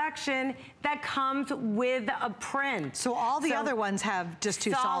collection that comes with a print. So all the other ones have just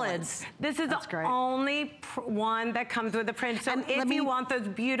 2 solids. This is the only one that comes with a print. So if you want those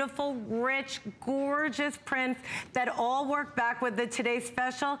beautiful, rich, gorgeous prints that all work back with the Today's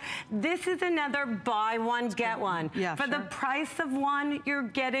Special, this is another buy one, get one. Yeah, for the price of one, you're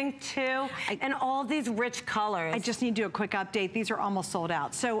getting 2, and all these rich colors. I just need to do a quick update. These are almost sold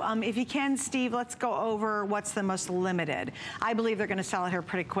out. So if you can, Steve, let's go over what's the most limited. I believe they're gonna sell it here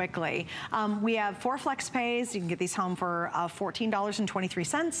pretty quickly. We have 4 flex pays. You can get these home for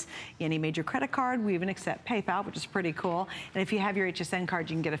 $14.23. Any major credit card. We even accept PayPal, which is pretty cool. And if you have your HSN card,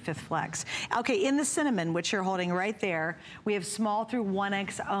 you can get a 5th flex. Okay, in the cinnamon, which you're holding right there, we have small through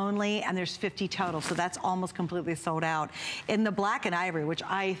 1X only, and there's 50 total, so that's almost completely sold out. In the black and ivory, which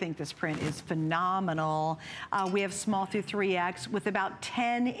I think this print is phenomenal, we have small through 3X with about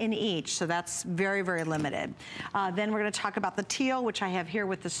 10 in each, so that's very, very limited. Then we're gonna talk about the teal, which I have here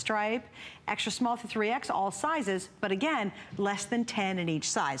with the stripe. Extra small through 3X, all sizes, but again, less than 10 in each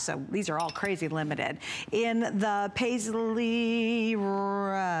size. So these are all crazy limited. In the paisley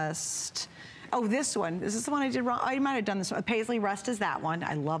rust, oh, this one. This is the one I did wrong. I might have done this one. Paisley rust is that one.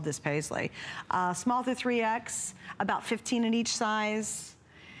 I love this paisley. Small through 3X, about 15 in each size.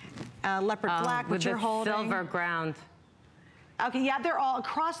 Leopard black, which you're holding. With the silver ground. Okay, yeah, they're all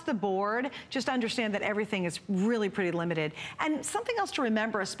across the board. Just understand that everything is really pretty limited. And something else to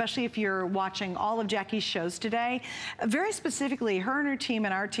remember, especially if you're watching all of Jackie's shows today, very specifically, her and her team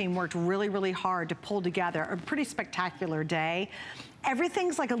and our team worked really, really hard to pull together a pretty spectacular day.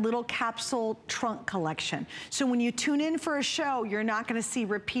 Everything's like a little capsule trunk collection. So when you tune in for a show, you're not gonna see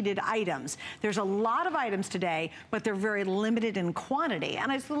repeated items. There's a lot of items today, but they're very limited in quantity.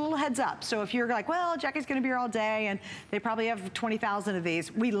 And it's a little heads up. So if you're like, well, Jackie's gonna be here all day and they probably have 20,000 of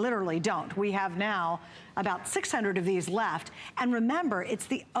these, we literally don't. We have now about 600 of these left. And remember, it's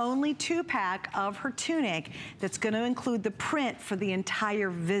the only 2-pack of her tunic that's gonna include the print for the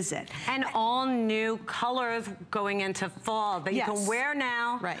entire visit. And all new colors going into fall that you can wear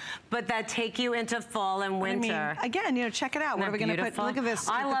now, but that take you into fall and winter. I mean, again, you know, check it out. What are we gonna put? Look at this.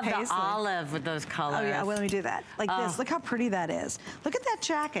 I love the olive with those colors. Oh yeah, well, let me do that. Like this, look how pretty that is. Look at that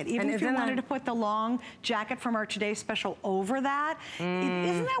jacket. Even if you wanted to put the long jacket from our Today's Special over that,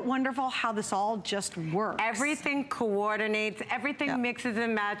 isn't that wonderful how this all just works? Everything coordinates, everything mixes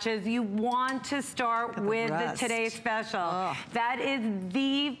and matches. You want to start with the Today's Special. That is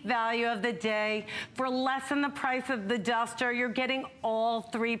the value of the day. For less than the price of the duster, you're getting all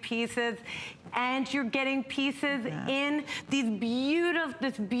 3 pieces. And you're getting pieces in these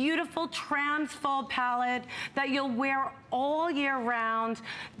this beautiful trans fall palette that you'll wear all year round.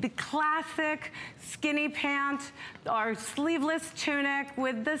 The classic skinny pant, our sleeveless tunic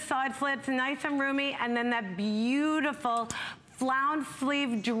with the side slits, nice and roomy, and then that beautiful flounce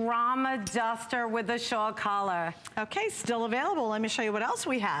sleeve drama duster with the shawl collar. Okay, still available. Let me show you what else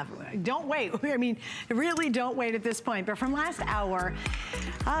we have. Don't wait. I mean, really don't wait at this point. But from last hour,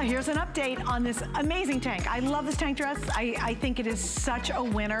 here's an update on this amazing tank. I love this tank dress. I think it is such a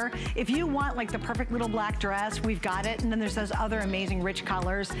winner. If you want like the perfect little black dress, we've got it. And then there's those other amazing rich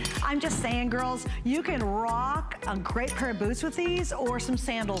colors. I'm just saying, girls, you can rock a great pair of boots with these or some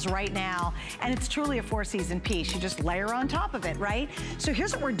sandals right now. And it's truly a 4-season piece. You just layer on top of it. it, right? So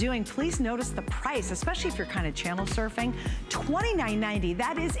here's what we're doing. Please notice the price, especially if you're kind of channel surfing. $29.90.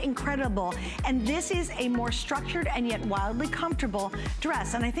 That is incredible. And this is a more structured and yet wildly comfortable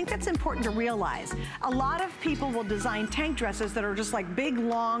dress. And I think that's important to realize. A lot of people will design tank dresses that are just like big,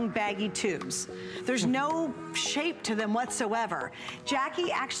 long, baggy tubes. There's no shape to them whatsoever.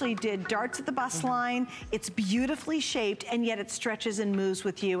 Jackie actually did darts at the bust line. It's beautifully shaped, and yet it stretches and moves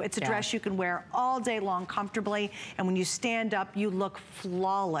with you. It's a dress you can wear all day long comfortably, and when you stand up, you look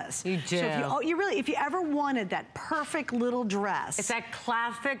flawless. You do. So if you ever wanted that perfect little dress. It's that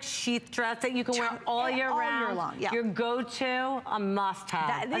classic sheath dress that you can wear all year round. All year long, yeah. Your go-to, a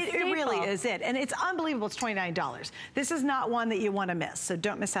must-have. It really is it, and it's unbelievable. It's $29. This is not one that you want to miss, so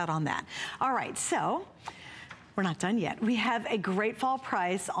don't miss out on that. All right, so we're not done yet. We have a great fall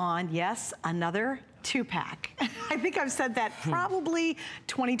price on, yes, another 2-pack. I think I've said that probably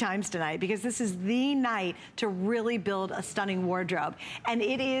 20 times tonight, because this is the night to really build a stunning wardrobe. And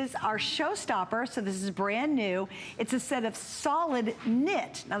it is our showstopper, so this is brand new. It's a set of solid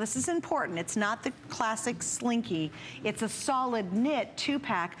knit. Now this is important. It's not the classic Slinky. It's a solid knit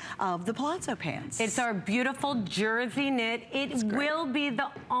 2-pack of the palazzo pants. It's our beautiful jersey knit. It will be the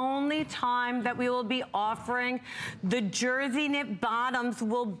only time that we will be offering the jersey knit bottoms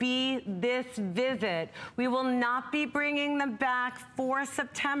will be this visit. We will not be bringing them back for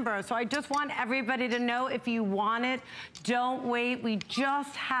September. So I just want everybody to know, if you want it, don't wait. We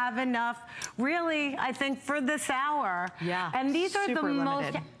just have enough, really, I think, for this hour. Yeah, and these are the limited.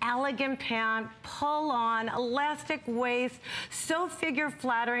 most elegant pant, pull on, elastic waist, so figure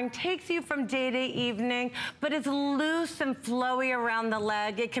flattering, takes you from day to evening, but it's loose and flowy around the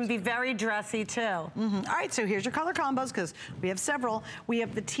leg. It can be very dressy too. All right, so here's your color combos, because we have several. We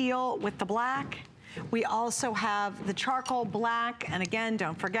have the teal with the black. We also have the charcoal black, and again,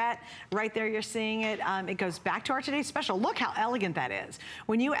 don't forget, right there you're seeing it. It goes back to our Today's Special. Look how elegant that is.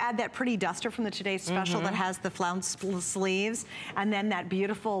 When you add that pretty duster from the Today's Special that has the flounce sleeves, and then that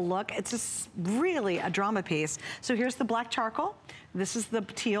beautiful look, it's just really a drama piece. So here's the black charcoal. This is the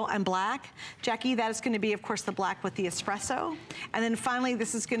teal and black. Jackie, that is going to be, of course, the black with the espresso. And then finally,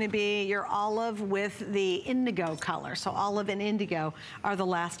 this is going to be your olive with the indigo color. So olive and indigo are the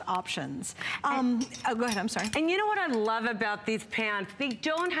last options. Oh, go ahead, I'm sorry. And you know what I love about these pants? They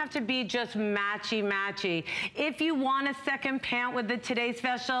don't have to be just matchy-matchy. If you want a second pant with the Today's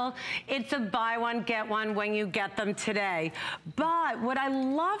Special, it's a buy one, get one when you get them today. But what I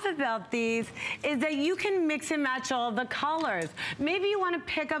love about these is that you can mix and match all the colors. Maybe you want to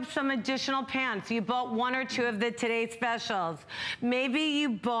pick up some additional pants. You bought 1 or 2 of the Today's Specials. Maybe you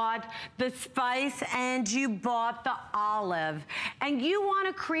bought the spice and you bought the olive. And you want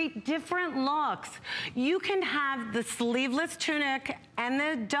to create different looks. You can have the sleeveless tunic and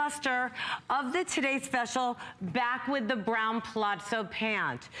the duster of the Today's Special back with the brown palazzo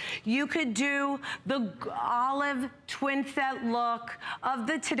pant. You could do the olive twin set look of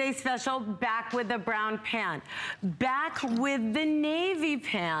the Today's Special back with the brown pant. Back with the navy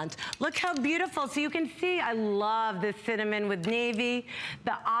pant. Look how beautiful. So you can see, I love the cinnamon with navy,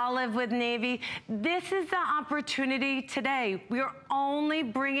 the olive with navy. This is the opportunity today. We are only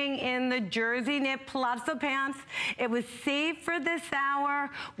bringing in the jersey knit palazzo pants. It was saved for this hour.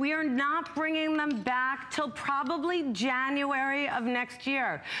 We are not bringing them back till probably January of next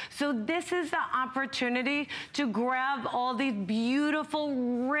year. So this is the opportunity to grab all these beautiful,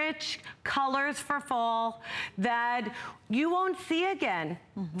 rich colors for fall that you won't see again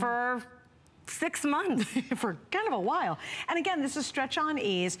for 6 months. For kind of a while. And again, this is stretch on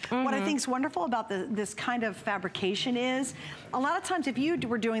ease. What I think is wonderful about this kind of fabrication is, a lot of times if you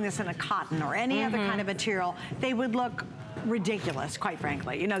were doing this in a cotton or any other kind of material, they would look ridiculous, quite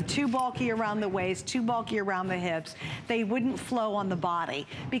frankly. You know, too bulky around the waist, too bulky around the hips. They wouldn't flow on the body.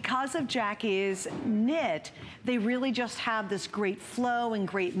 Because of Jackie's knit, they really just have this great flow and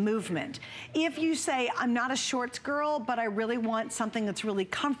great movement. If you say, I'm not a shorts girl, but I really want something that's really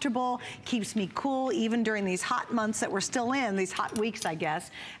comfortable, keeps me cool, even during these hot months that we're still in, these hot weeks, I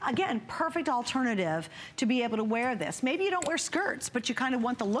guess. Again, perfect alternative to be able to wear this. Maybe you don't wear skirts, but you kind of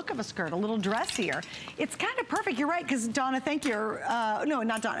want the look of a skirt, a little dressier. It's kind of perfect. You're right, because Donna, thank you. No,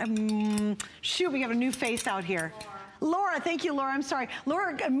 not Donna. Shoot, we got a new face out here. Laura, thank you, Laura. I'm sorry.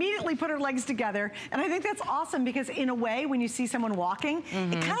 Laura immediately put her legs together, and I think that's awesome because in a way, when you see someone walking,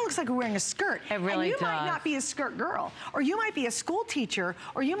 it kind of looks like we're wearing a skirt. It really does. And you might not be a skirt girl, or you might be a school teacher,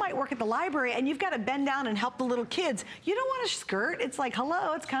 or you might work at the library, and you've got to bend down and help the little kids. You don't want a skirt. It's like,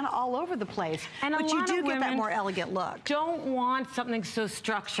 hello, it's kind of all over the place. And but you do get that more elegant look. Don't want something so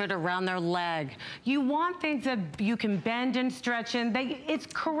structured around their leg. You want things that you can bend and stretch in.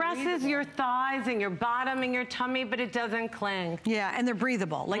 It caresses your thighs and your bottom and your tummy, but it it doesn't cling. Yeah, and they're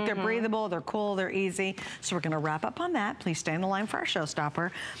breathable. Like they're breathable, they're cool, they're easy. So we're gonna wrap up on that. Please stay on the line for our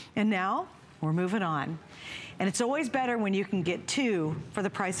showstopper. And now, we're moving on. And it's always better when you can get 2 for the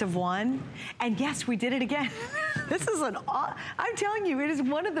price of 1. And yes, we did it again. This is I'm telling you, it is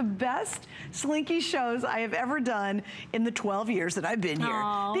one of the best Slinky shows I have ever done in the 12 years that I've been here.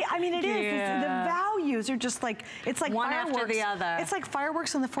 I mean, it is. The values are just like, it's like one fireworks. after the other. It's like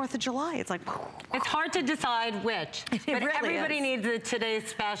fireworks on the 4th of July. It's like, it's hard to decide which. But really everybody is. needs a today's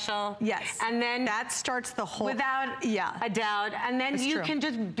special. Yes. And then that starts the whole. Without a doubt. And then It's you true. can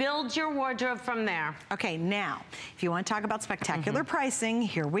just build your wardrobe from there. Okay, now, if you want to talk about spectacular pricing,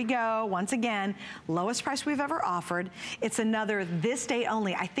 here we go. Once again, lowest price we've ever offered. It's another this day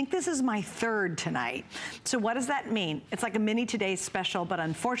only. I think this is my 3rd tonight. So what does that mean? It's like a mini today's special, but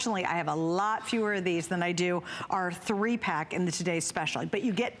unfortunately I have a lot fewer of these than I do our 3-pack in the today's special. But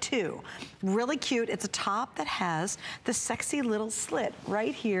you get 2. Really cute. It's a top that has the sexy little slit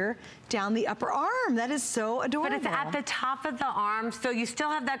right here down the upper arm. That is so adorable. But it's at the top of the arm, so you still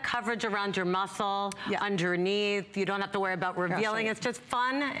have that coverage around your muscle, underneath. You don't have to worry about revealing. It's just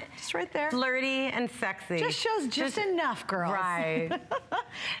fun. Just right there. Flirty and sexy. Just shows just enough, girls. Right.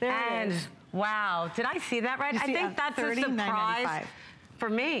 There it is. Wow, did I see that right? I think that's a surprise for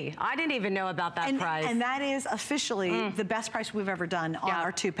me. I didn't even know about that price. And that is officially the best price we've ever done on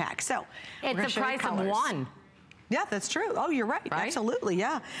our 2-pack. So it's the price of 1. Yeah, that's true. Oh, you're right. Absolutely,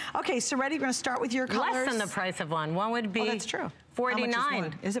 yeah. Okay, so ready? We're going to start with your colors. Less than the price of 1. 1 would be that's true.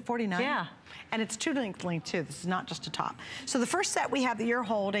 $49. Is it $49? Yeah. And it's 2 length too. This is not just a top. So the first set we have that you're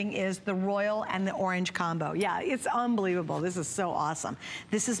holding is the royal and the orange combo. Yeah, it's unbelievable. This is so awesome.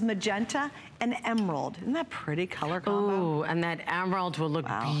 This is magenta and emerald. Isn't that pretty color combo? Ooh, and that emerald will look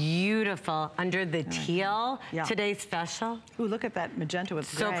beautiful under the teal. Today's special. Ooh, look at that magenta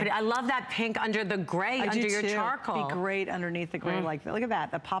with gray. So pretty. I love that pink under the gray, under your charcoal. Be great underneath the gray like that. Look at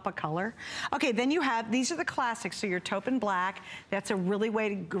that, the pop of color. Okay, then you have, these are the classics. So your taupe and black. That's a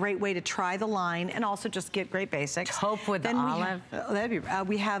really great way to try the line and also just get great basics. Taupe with the olive.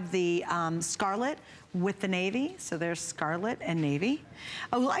 We have the scarlet with the navy. So there's scarlet and navy.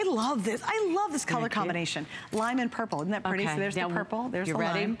 Oh, I love this. I love this color combination. Lime and purple. Isn't that pretty? So there's the purple. There's the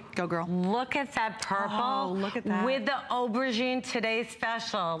lime. Go, girl. Look at that purple. Oh, look at that. With the aubergine today's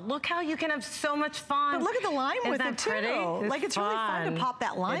special. Look how you can have so much fun. But look at the lime with it too. Pretty? Like it's really fun to pop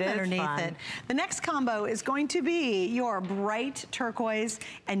that lime underneath it. The next combo is going to be your bright turquoise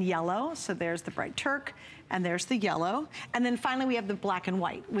and yellow. So there's the bright turk. And there's the yellow. And then finally we have the black and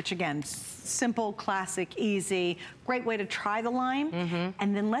white, which again, simple, classic, easy, great way to try the lime.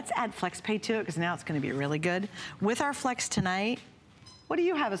 And then let's add Flex Pay to it, because now it's gonna be really good. With our Flex tonight, what do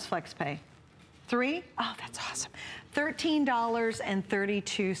you have as Flex Pay? 3? Oh, that's awesome.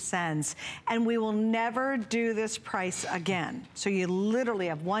 $13.32. And we will never do this price again. So you literally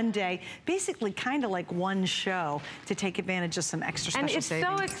have one day, basically kind of like one show, to take advantage of some extra special savings.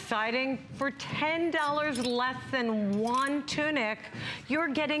 And it's so exciting. For $10 less than 1 tunic, you're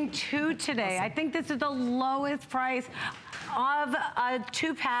getting 2 today. I think this is the lowest price of a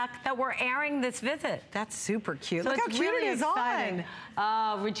 2-pack that we're airing this visit. That's super cute. So look how cute really it is exciting.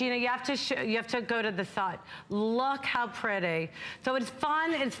 Regina, you have to go to the side. Look how pretty. So it's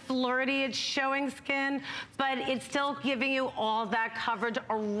fun, it's flirty, it's showing skin, but it's still giving you all that coverage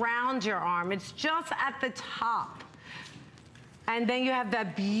around your arm. It's just at the top. And then you have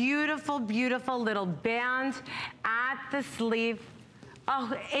that beautiful, beautiful little band at the sleeve.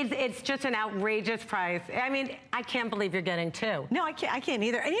 Oh, it's just an outrageous price. I mean, I can't believe you're getting 2. No, I can't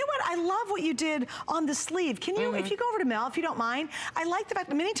either. And you know what? I love what you did on the sleeve. Can you, if you go over to Mel, if you don't mind, I like the fact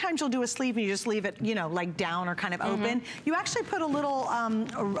that many times you'll do a sleeve and you just leave it, you know, like down or kind of open. You actually put a little,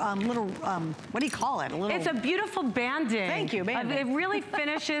 what do you call it? It's a beautiful banding. Thank you, banding. It really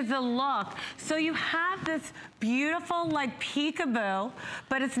finishes the look. So you have this beautiful, like, peekaboo,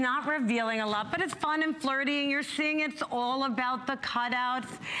 but it's not revealing a lot, but it's fun and flirty, and you're seeing it's all about the cutouts.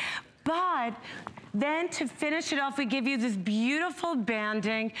 But then to finish it off, we give you this beautiful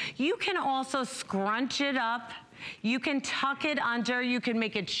banding. You can also scrunch it up. You can tuck it under, you can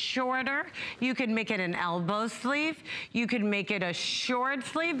make it shorter, you can make it an elbow sleeve, you can make it a short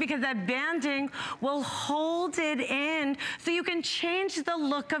sleeve, because that banding will hold it in so you can change the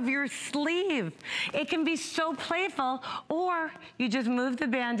look of your sleeve. It can be so playful, or you just move the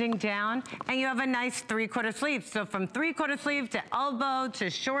banding down and you have a nice 3/4 sleeve. So from 3/4 sleeve to elbow to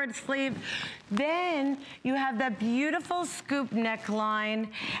short sleeve. Then you have that beautiful scoop neckline,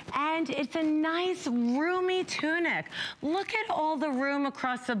 and it's a nice roomy tunic. tunic. Look at all the room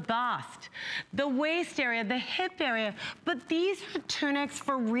across the bust, the waist area, the hip area. But these are tunics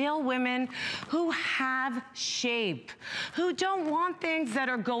for real women who have shape, who don't want things that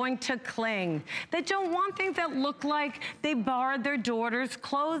are going to cling, that don't want things that look like they borrowed their daughter's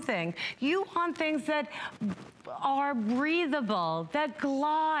clothing. You want things that are breathable, that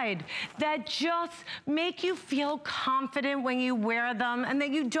glide, that just make you feel confident when you wear them, and that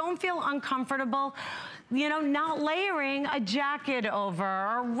you don't feel uncomfortable, you know, not layering a jacket over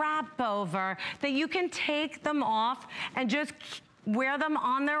or wrap over, that you can take them off and just wear them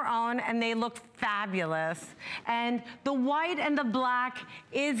on their own and they look fabulous. And the white and the black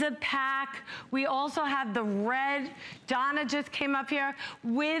is a pack. We also have the red. Donna just came up here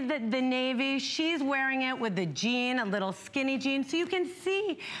with the navy. She's wearing it with the jean, a little skinny jean. So you can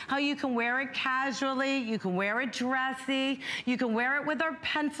see how you can wear it casually. You can wear it dressy. You can wear it with our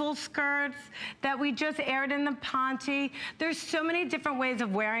pencil skirts that we just aired in the Ponte. There's so many different ways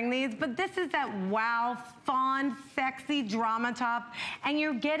of wearing these, but this is that wow, fun, sexy drama top. And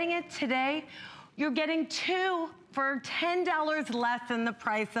you're getting it today. You're getting two for $10 less than the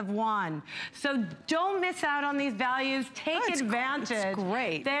price of one. So don't miss out on these values. Take advantage. It's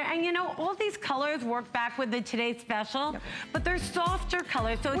great. And you know, all these colors work back with the Today's Special, but they're softer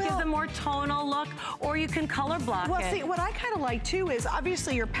colors, so it gives a more tonal look, or you can color block it. Well, see, what I kind of like too is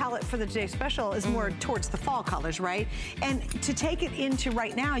obviously your palette for the Today's Special is more towards the fall colors, right? And to take it into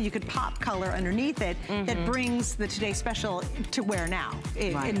right now, you could pop color underneath it that brings the Today's Special to wear now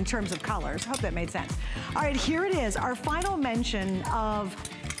in terms of colors. I hope that made sense. All right, here it is. Our final mention of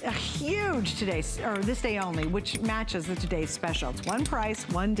a huge this day only, which matches the Today's Special. It's one price,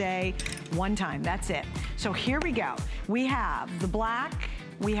 one day, one time. That's it. So here we go. We have the black,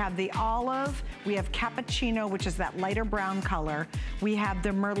 we have the olive, we have cappuccino, which is that lighter brown color. We have the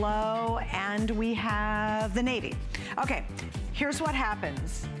Merlot, and we have the navy. Okay, here's what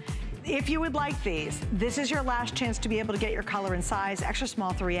happens. If you would like these, this is your last chance to be able to get your color and size, extra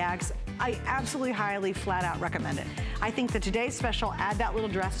small 3X. I absolutely highly flat out recommend it. I think the Today's Special, add that little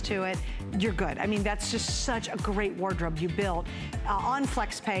dress to it, you're good. I mean, that's just such a great wardrobe you built on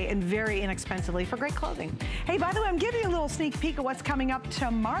FlexPay and very inexpensively for great clothing. Hey, by the way, I'm giving you a little sneak peek of what's coming up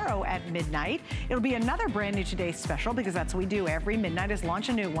tomorrow at midnight. It'll be another brand new Today's Special, because that's what we do every midnight, is launch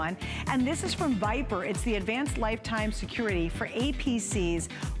a new one. And this is from Viper. It's the Advanced Lifetime Security for APCs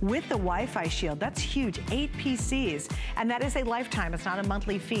with the Wi-Fi shield. That's huge, 8 PCs. And that is a lifetime. It's not a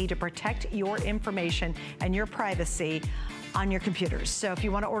monthly fee to protect your information and your privacy on your computers. So if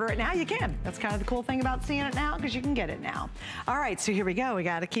you want to order it now, you can. That's kind of the cool thing about seeing it now, because you can get it now. All right, so here we go. We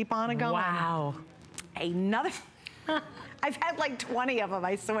got to keep on going. Wow. Another... I've had like 20 of them,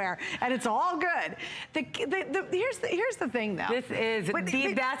 I swear, and it's all good. Here's the thing, though. This is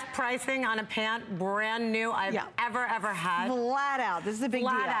the best pricing on a pant, brand new, I've ever had. Flat out. This is a big deal.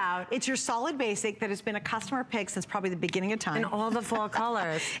 Flat out. It's your solid basic that has been a customer pick since probably the beginning of time. And all the fall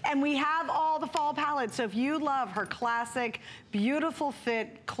colors. And we have all the fall palettes. So if you love her classic, beautiful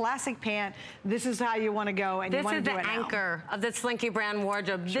fit, classic pant, this is how you want to go, and you want to do it now. This is the anchor of the Slinky brand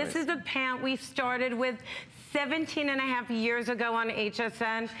wardrobe. Sure this is the pant we started with 17.5 years ago on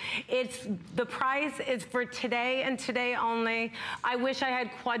HSN. The price is for today and today only. I wish I had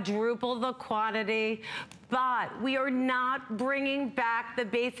quadrupled the quantity, but we are not bringing back the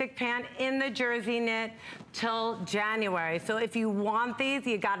basic pant in the jersey knit till January. So if you want these,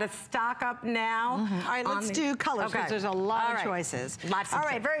 you got to stock up now. All right, let's do colors, because there's a lot of choices. Lots of All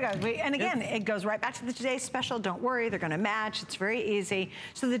right, very good. And again, it goes right back to the Today's Special. Don't worry, they're going to match. It's very easy.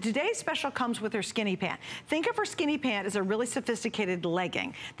 So the Today's Special comes with her skinny pant. Think of her skinny pant as a really sophisticated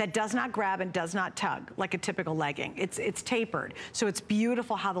legging that does not grab and does not tug like a typical legging. It's tapered, so it's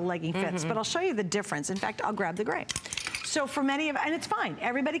beautiful how the legging fits. But I'll show you the difference. In fact, I'll grab the gray. So for many of, and it's fine,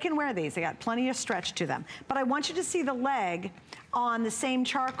 everybody can wear these. They got plenty of stretch to them. But I want you to see the leg on the same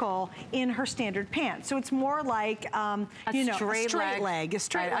charcoal in her standard pant. So it's more like, you know, a straight leg,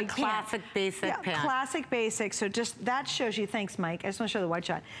 a classic basic pant. Classic basic. So just that shows you, thanks Mike, I just want to show the white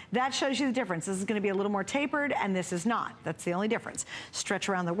shot. That shows you the difference. This is going to be a little more tapered, and this is not. That's the only difference. Stretch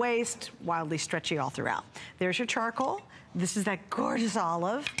around the waist, wildly stretchy all throughout. There's your charcoal. This is that gorgeous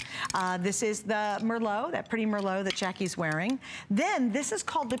olive. This is the Merlot, that pretty Merlot that Jackie's wearing. Then this is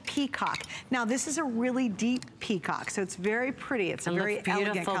called the peacock. Now this is a really deep peacock, so it's very pretty. It's a very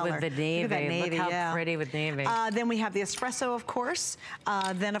elegant color. With the navy. Look at that navy. Look how pretty with navy. Then we have the espresso, of course.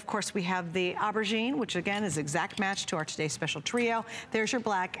 Then of course we have the aubergine, which again is exact match to our Today's Special trio. There's your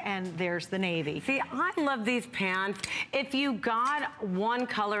black, and there's the navy. See, I love these pants. If you got one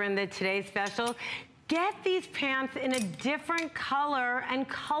color in the Today's Special, get these pants in a different color and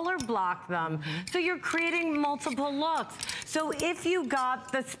color block them. So you're creating multiple looks. So if you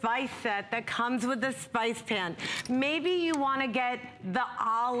got the spice set that comes with the spice pant, maybe you want to get the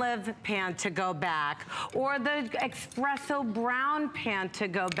olive pant to go back or the espresso brown pant to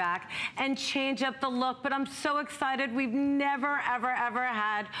go back and change up the look. But I'm so excited. We've never, ever, ever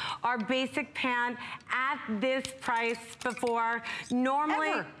had our basic pant at this price before. Normally,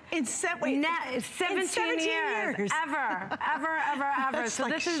 Ever. In 17 years. Ever. So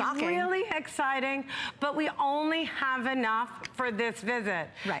like this is shocking. really exciting, but we only have enough for this visit.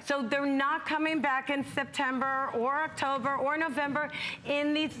 Right. So they're not coming back in September or October or November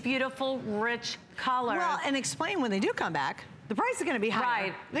in these beautiful, rich colors. Well, and explain when they do come back. The price is going to be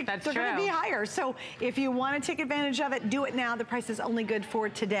higher. Right, that's They're going to true. be higher. So if you want to take advantage of it, do it now. The price is only good for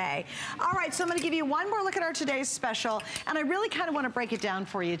today. All right, so I'm going to give you one more look at our today's special, and I really kind of want to break it down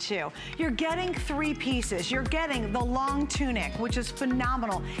for you too. You're getting 3 pieces. You're getting the long tunic, which is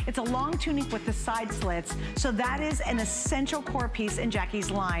phenomenal. It's a long tunic with the side slits, so that is an essential core piece in Jackie's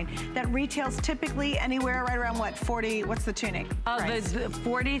line that retails typically anywhere right around what, 40, what's the tunic price? The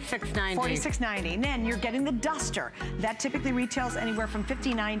 $46.90. $46.90. And then you're getting the duster. That typically retails anywhere from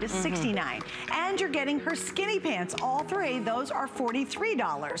 $59 to $69. And you're getting her skinny pants. All 3, those are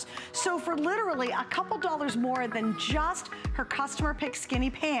 $43. So for literally a couple dollars more than just her customer pick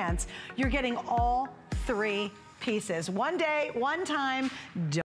skinny pants, you're getting all 3 pieces. One day, one time.